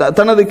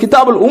தனது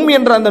கிதாபுல்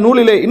என்ற அந்த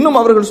நூலிலே இன்னும்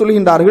அவர்கள்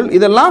சொல்கின்றார்கள்,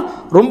 இதெல்லாம்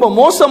ரொம்ப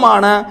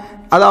மோசமான,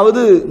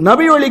 அதாவது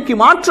நபி வழிக்கு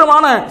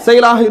மாற்றமான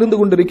செயலாக இருந்து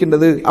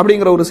கொண்டிருக்கின்றது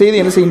அப்படிங்கிற ஒரு செய்தி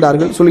என்ன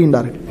செய்கின்றார்கள்,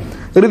 சொல்கின்றார்கள்.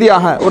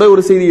 இறுதியாக ஒரே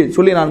ஒரு செய்தியை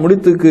சொல்லி நான்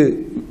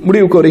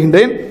முடிவுக்கு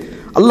வருகின்றேன்.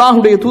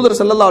 அல்லாஹுடைய தூதர்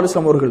ஸல்லல்லாஹு அலைஹி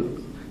வஸல்லம் அவர்கள்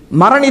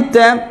மரணித்த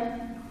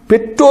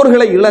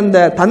பெற்றோர்களை இழந்த,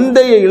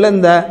 தந்தையை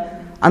இழந்த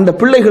அந்த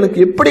பிள்ளைகளுக்கு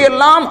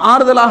எப்படியெல்லாம்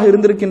ஆறுதலாக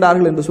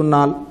இருந்திருக்கின்றார்கள் என்று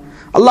சொன்னால்,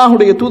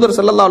 அல்லாஹுடைய தூதர்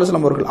ஸல்லல்லாஹு அலைஹி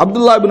வஸல்லம் அவர்கள்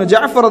அப்துல்லா இப்னு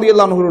ஜாஃபர்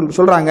ரலியல்லாஹு அன்ஹு அவர்கள்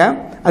சொல்றாங்க,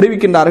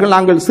 அறிவிக்கின்றார்கள்,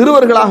 நாங்கள்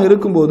சிறுவர்களாக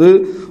இருக்கும்போது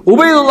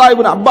உபைதுல்லா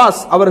இப்னு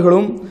அப்பாஸ்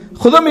அவர்களும்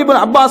ஹுதம் இப்னு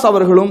அப்பாஸ்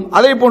அவர்களும்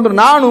அதே போன்று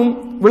நானும்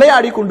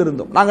விளையாடி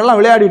கொண்டிருந்தோம். நாங்கள்லாம்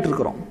விளையாடிட்டு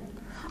இருக்கிறோம்.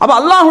 அப்ப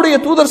அல்லாஹுடைய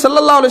தூதர்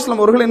ஸல்லல்லாஹு அலைஹி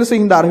வஸல்லம் அவர்கள் என்ன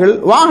செய்கின்றார்கள்,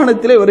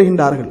 வாகனத்திலே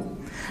வருகின்றார்கள்.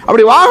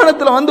 அப்படி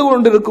வாகனத்தில் வந்து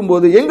கொண்டிருக்கும்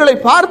போது எங்களை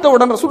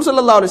பார்த்தவுடன் ரசூல்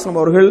ஸல்லல்லாஹு அலைஹி வஸல்லம்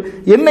அவர்கள்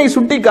என்னை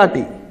சுட்டி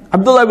காட்டி,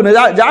 அப்துல்லா இப்னு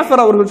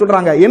ஜாஃபர் அவர்கள்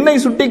சொல்றாங்க, என்னை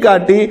சுட்டி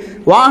காட்டி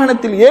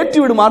வாகனத்தில் ஏற்றி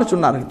விடுமாறு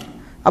சொன்னார்கள்.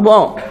 அப்போ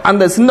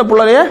அந்த சின்ன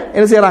பிள்ளைய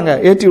என்ன செய்யறாங்க,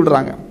 ஏற்றி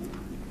விடுறாங்க.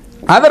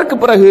 அதற்கு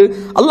பிறகு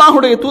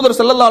அல்லாஹுடைய தூதர்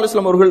ஸல்லல்லாஹு அலைஹி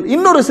வஸல்லம் அவர்கள்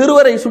இன்னொரு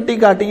சிறுவரை சுட்டி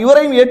காட்டி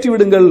இவரையும் ஏற்றி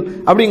விடுங்கள்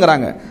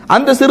அப்படிங்கிறாங்க.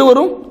 அந்த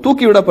சிறுவரும்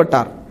தூக்கி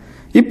விடப்பட்டார்.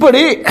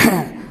 இப்படி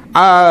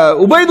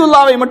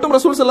உபைதுல்லாவை மட்டும்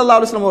ரசூல் ஸல்லல்லாஹு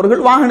அலைஹி வஸல்லம்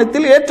அவர்கள்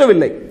வாகனத்தில்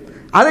ஏற்றவில்லை.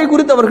 அதை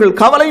குறித்து அவர்கள்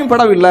கவலையும்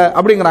படவில்லை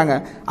அப்படிங்கிறாங்க.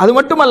 அது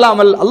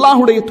மட்டுமல்லாமல்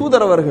அல்லாஹுடைய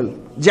தூதர் அவர்கள்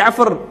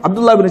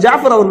அப்துல்லா இப்னு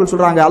ஜாஃபர் அவர்கள்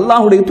சொல்றாங்க,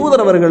 அல்லாஹுடைய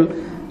தூதர் அவர்கள்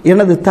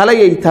எனது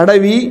தலையை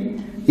தடவி,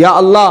 யா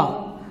அல்லாஹ்,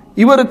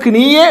 இவருக்கு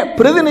நீயே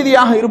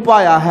பிரதிநிதியாக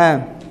இருப்பாயாக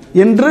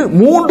என்று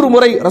 3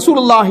 முறை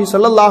ரசூலுல்லாஹி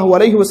ஸல்லல்லாஹு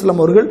அலைஹி வஸல்லம்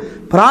அவர்கள்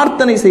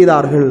பிரார்த்தனை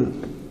செய்தார்கள்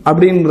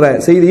அப்படின்ற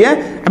செய்தியை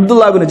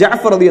அப்துல்லா இப்னு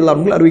ஜாஃபர் ரலியல்லாஹு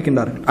அன்ஹு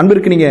அறிவிக்கின்றார்கள்.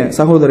 அன்பிற்கு நீங்க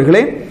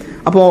சகோதரர்களே,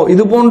 அப்போ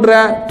இது போன்ற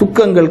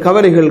துக்கங்கள்,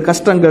 கவலைகள்,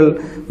 கஷ்டங்கள்,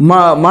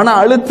 மன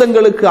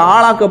அழுத்தங்களுக்கு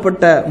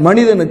ஆளாக்கப்பட்ட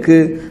மனிதனுக்கு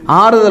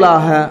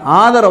ஆறுதலாக,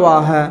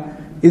 ஆதரவாக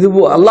இது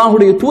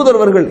அல்லாஹுடைய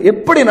தூதர்வர்கள்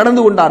எப்படி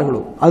நடந்து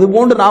கொண்டார்களோ அது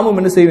போன்று நாமும்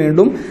என்ன செய்ய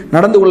வேண்டும்,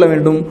 நடந்து கொள்ள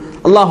வேண்டும்.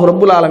 அல்லாஹ்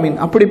ரப்புல் ஆலமீன்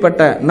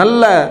அப்படிப்பட்ட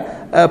நல்ல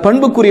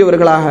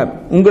பண்புக்குரியவர்களாக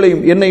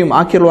உங்களையும் என்னையும்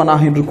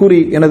ஆக்கிடுவானாக என்று கூறி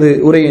எனது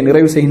உரையை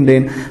நிறைவு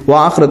செய்கின்றேன். வா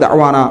ஆகிரு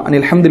தஅவானா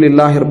அனில்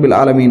ஹம்துலில்லாஹி ரப்பில்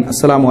ஆலமீன்.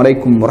 அஸ்ஸலாமு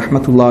அலைக்கும்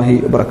வரஹ்மத்துல்லாஹி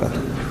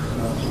வபரகாத்துஹு.